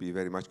 could be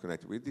very much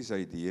connected with this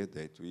idea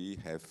that we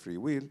have free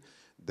will,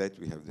 that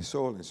we have the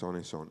soul, and so on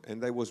and so on.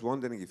 And I was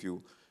wondering if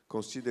you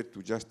consider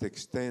to just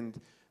extend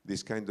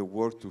this kind of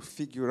work to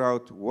figure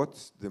out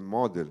what's the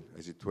model,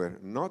 as it were,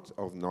 not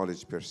of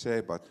knowledge per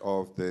se, but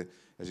of the,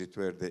 as it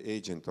were, the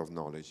agent of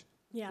knowledge.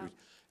 Yeah.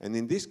 And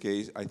in this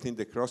case, I think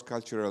the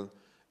cross-cultural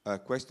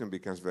question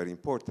becomes very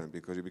important,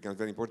 because it becomes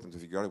very important to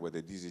figure out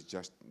whether this is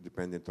just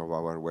dependent of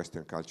our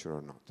Western culture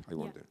or not. I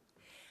wonder.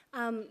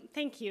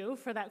 Thank you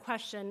for that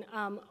question.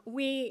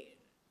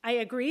 I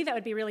agree that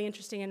would be really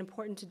interesting and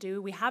important to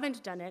do. We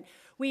haven't done it.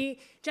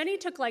 Jenny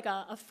took like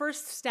a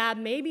first stab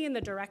maybe in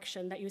the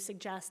direction that you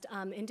suggest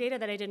in data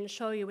that I didn't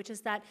show you, which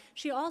is that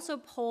she also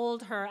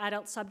polled her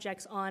adult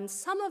subjects on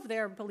some of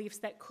their beliefs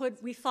that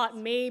we thought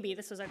maybe,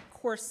 this was a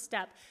course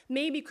step,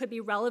 maybe could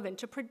be relevant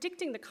to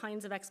predicting the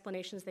kinds of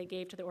explanations they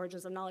gave to the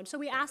origins of knowledge. So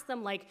we asked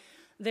them like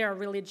their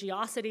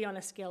religiosity on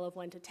a scale of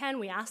 1 to 10.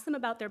 We asked them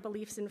about their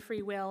beliefs in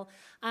free will.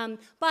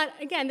 But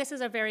again, this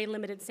is a very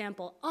limited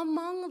sample.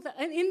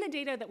 In the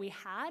data that we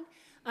had,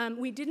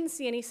 we didn't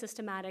see any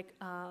systematic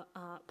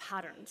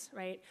patterns,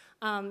 right?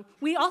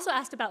 We also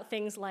asked about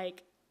things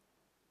like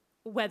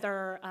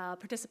whether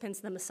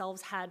participants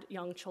themselves had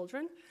young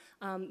children,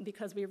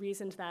 because we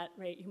reasoned that,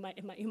 right,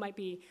 you might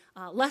be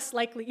less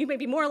likely, you may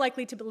be more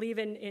likely to believe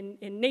in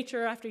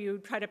nature after you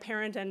try to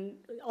parent and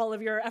all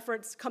of your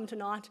efforts come to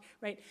naught,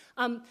 right?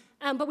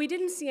 But we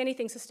didn't see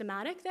anything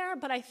systematic there,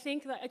 but I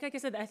think that, like I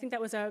said, I think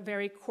that was a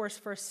very coarse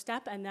first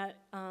step, and that,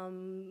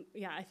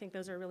 yeah, I think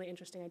those are really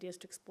interesting ideas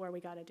to explore. We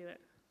got to do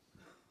it.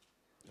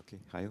 Okay,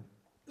 Hayo.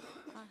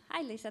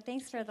 Hi, Lisa.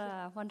 Thanks for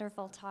the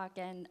wonderful talk.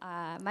 And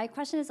my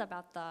question is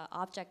about the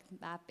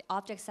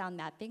object sound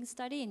mapping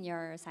study in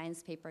your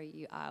science paper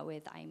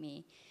with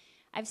Aimee.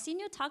 I've seen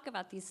you talk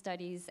about these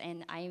studies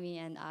and Aimee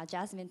and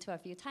Jasmine too a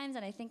few times,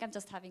 and I think I'm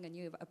just having a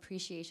new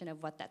appreciation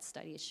of what that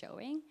study is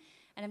showing.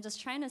 And I'm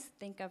just trying to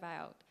think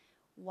about,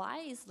 why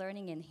is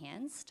learning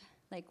enhanced?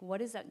 Like, what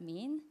does that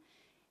mean?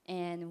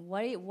 And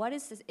what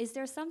is this? Is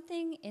there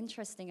something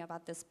interesting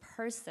about this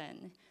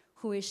person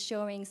who is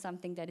showing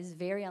something that is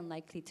very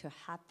unlikely to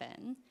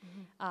happen?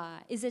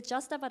 Is it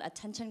just about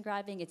attention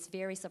grabbing? It's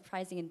very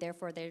surprising, and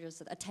therefore they're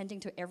just attending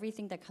to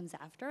everything that comes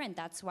after, and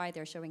that's why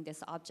they're showing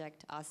this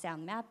object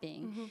sound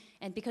mapping.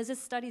 And because this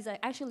studies are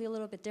actually a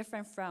little bit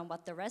different from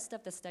what the rest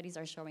of the studies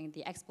are showing,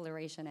 the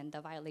exploration and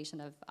the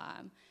violation of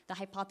the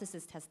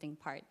hypothesis testing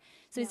part.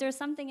 So is there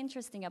something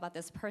interesting about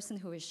this person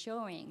who is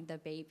showing the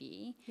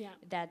baby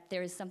that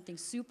there is something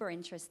super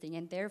interesting,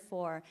 and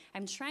therefore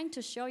I'm trying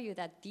to show you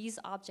that these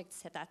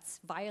objects that's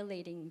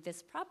violating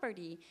this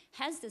property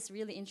has this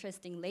really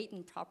interesting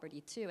latent property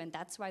too, and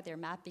that's why they're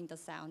mapping the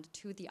sound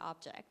to the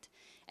object,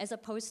 as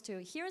opposed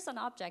to here's an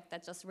object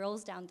that just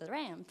rolls down the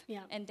ramp,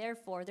 and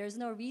therefore there's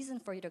no reason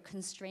for you to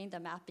constrain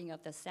the mapping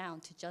of the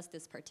sound to just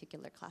this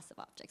particular class of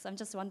objects. I'm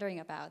just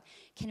wondering about,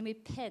 can we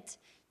pit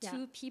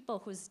two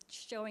people who's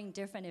showing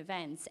different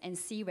events and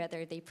see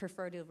whether they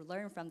prefer to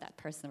learn from that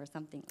person or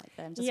something like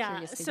that? I'm just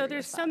curious to hear so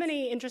there's your so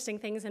many interesting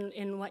things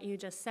in what you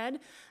just said.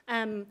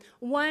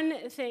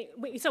 One thing,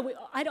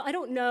 I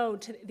don't know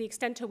to the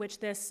extent to which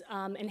this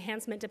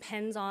enhancement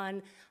depends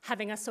on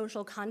having a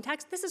social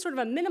context. This is sort of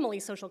a minimally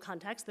social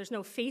context. There's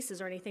no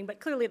faces or anything, but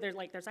clearly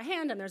there's a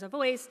hand and there's a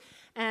voice,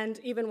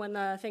 and even when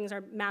the things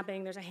are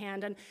mapping, there's a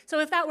hand. And so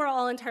if that were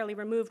all entirely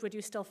removed, would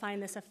you still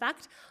find this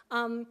effect?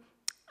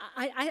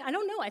 I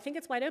don't know. I think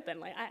it's wide open.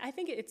 Like I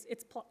think it's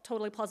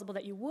totally plausible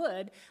that you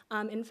would.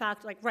 In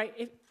fact, like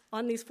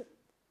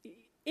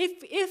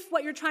if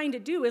what you're trying to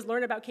do is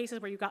learn about cases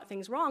where you got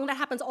things wrong, that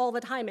happens all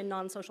the time in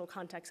non-social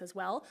contexts as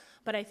well.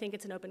 But I think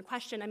it's an open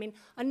question. I mean,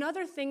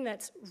 another thing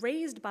that's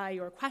raised by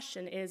your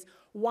question is,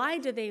 why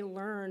do they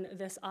learn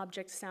this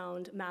object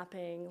sound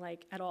mapping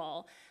like at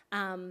all?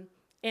 And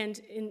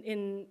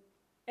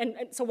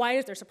so why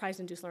is there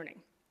surprise-induced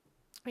learning?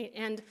 Right,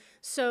 and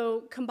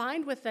so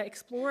combined with the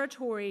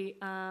exploratory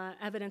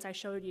evidence I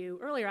showed you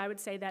earlier, I would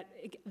say that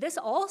this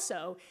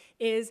also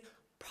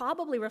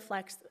probably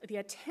reflects the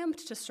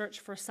attempt to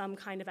search for some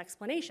kind of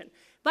explanation.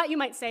 But you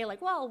might say,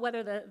 like, well,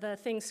 whether the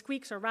thing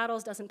squeaks or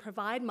rattles doesn't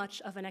provide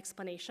much of an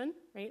explanation,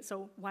 right?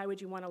 So why would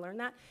you want to learn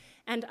that?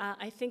 And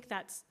I think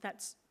that's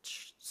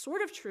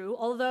sort of true,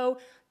 although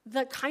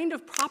the kind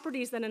of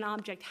properties that an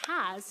object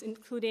has,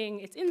 including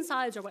its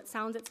insides or what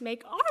sounds it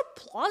makes, are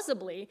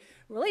plausibly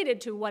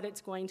related to what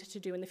it's going to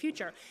do in the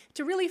future.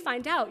 To really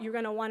find out, you're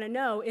going to want to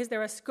know, is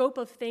there a scope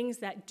of things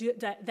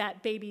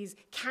that babies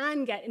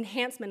can get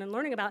enhancement in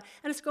learning about,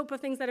 and a scope of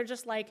things that are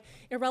just like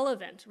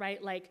irrelevant,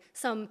 right? Like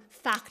some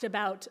fact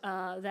about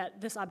that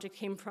this object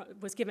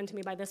was given to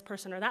me by this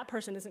person or that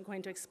person isn't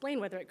going to explain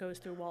whether it goes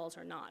through walls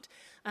or not.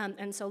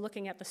 And so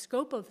looking at the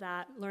scope of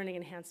that learning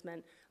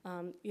enhancement,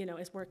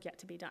 is work yet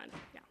to be done.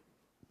 Yeah.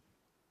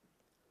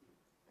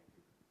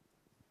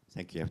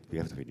 Thank you. We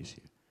have to finish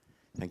here.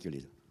 Thank you,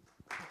 Lisa.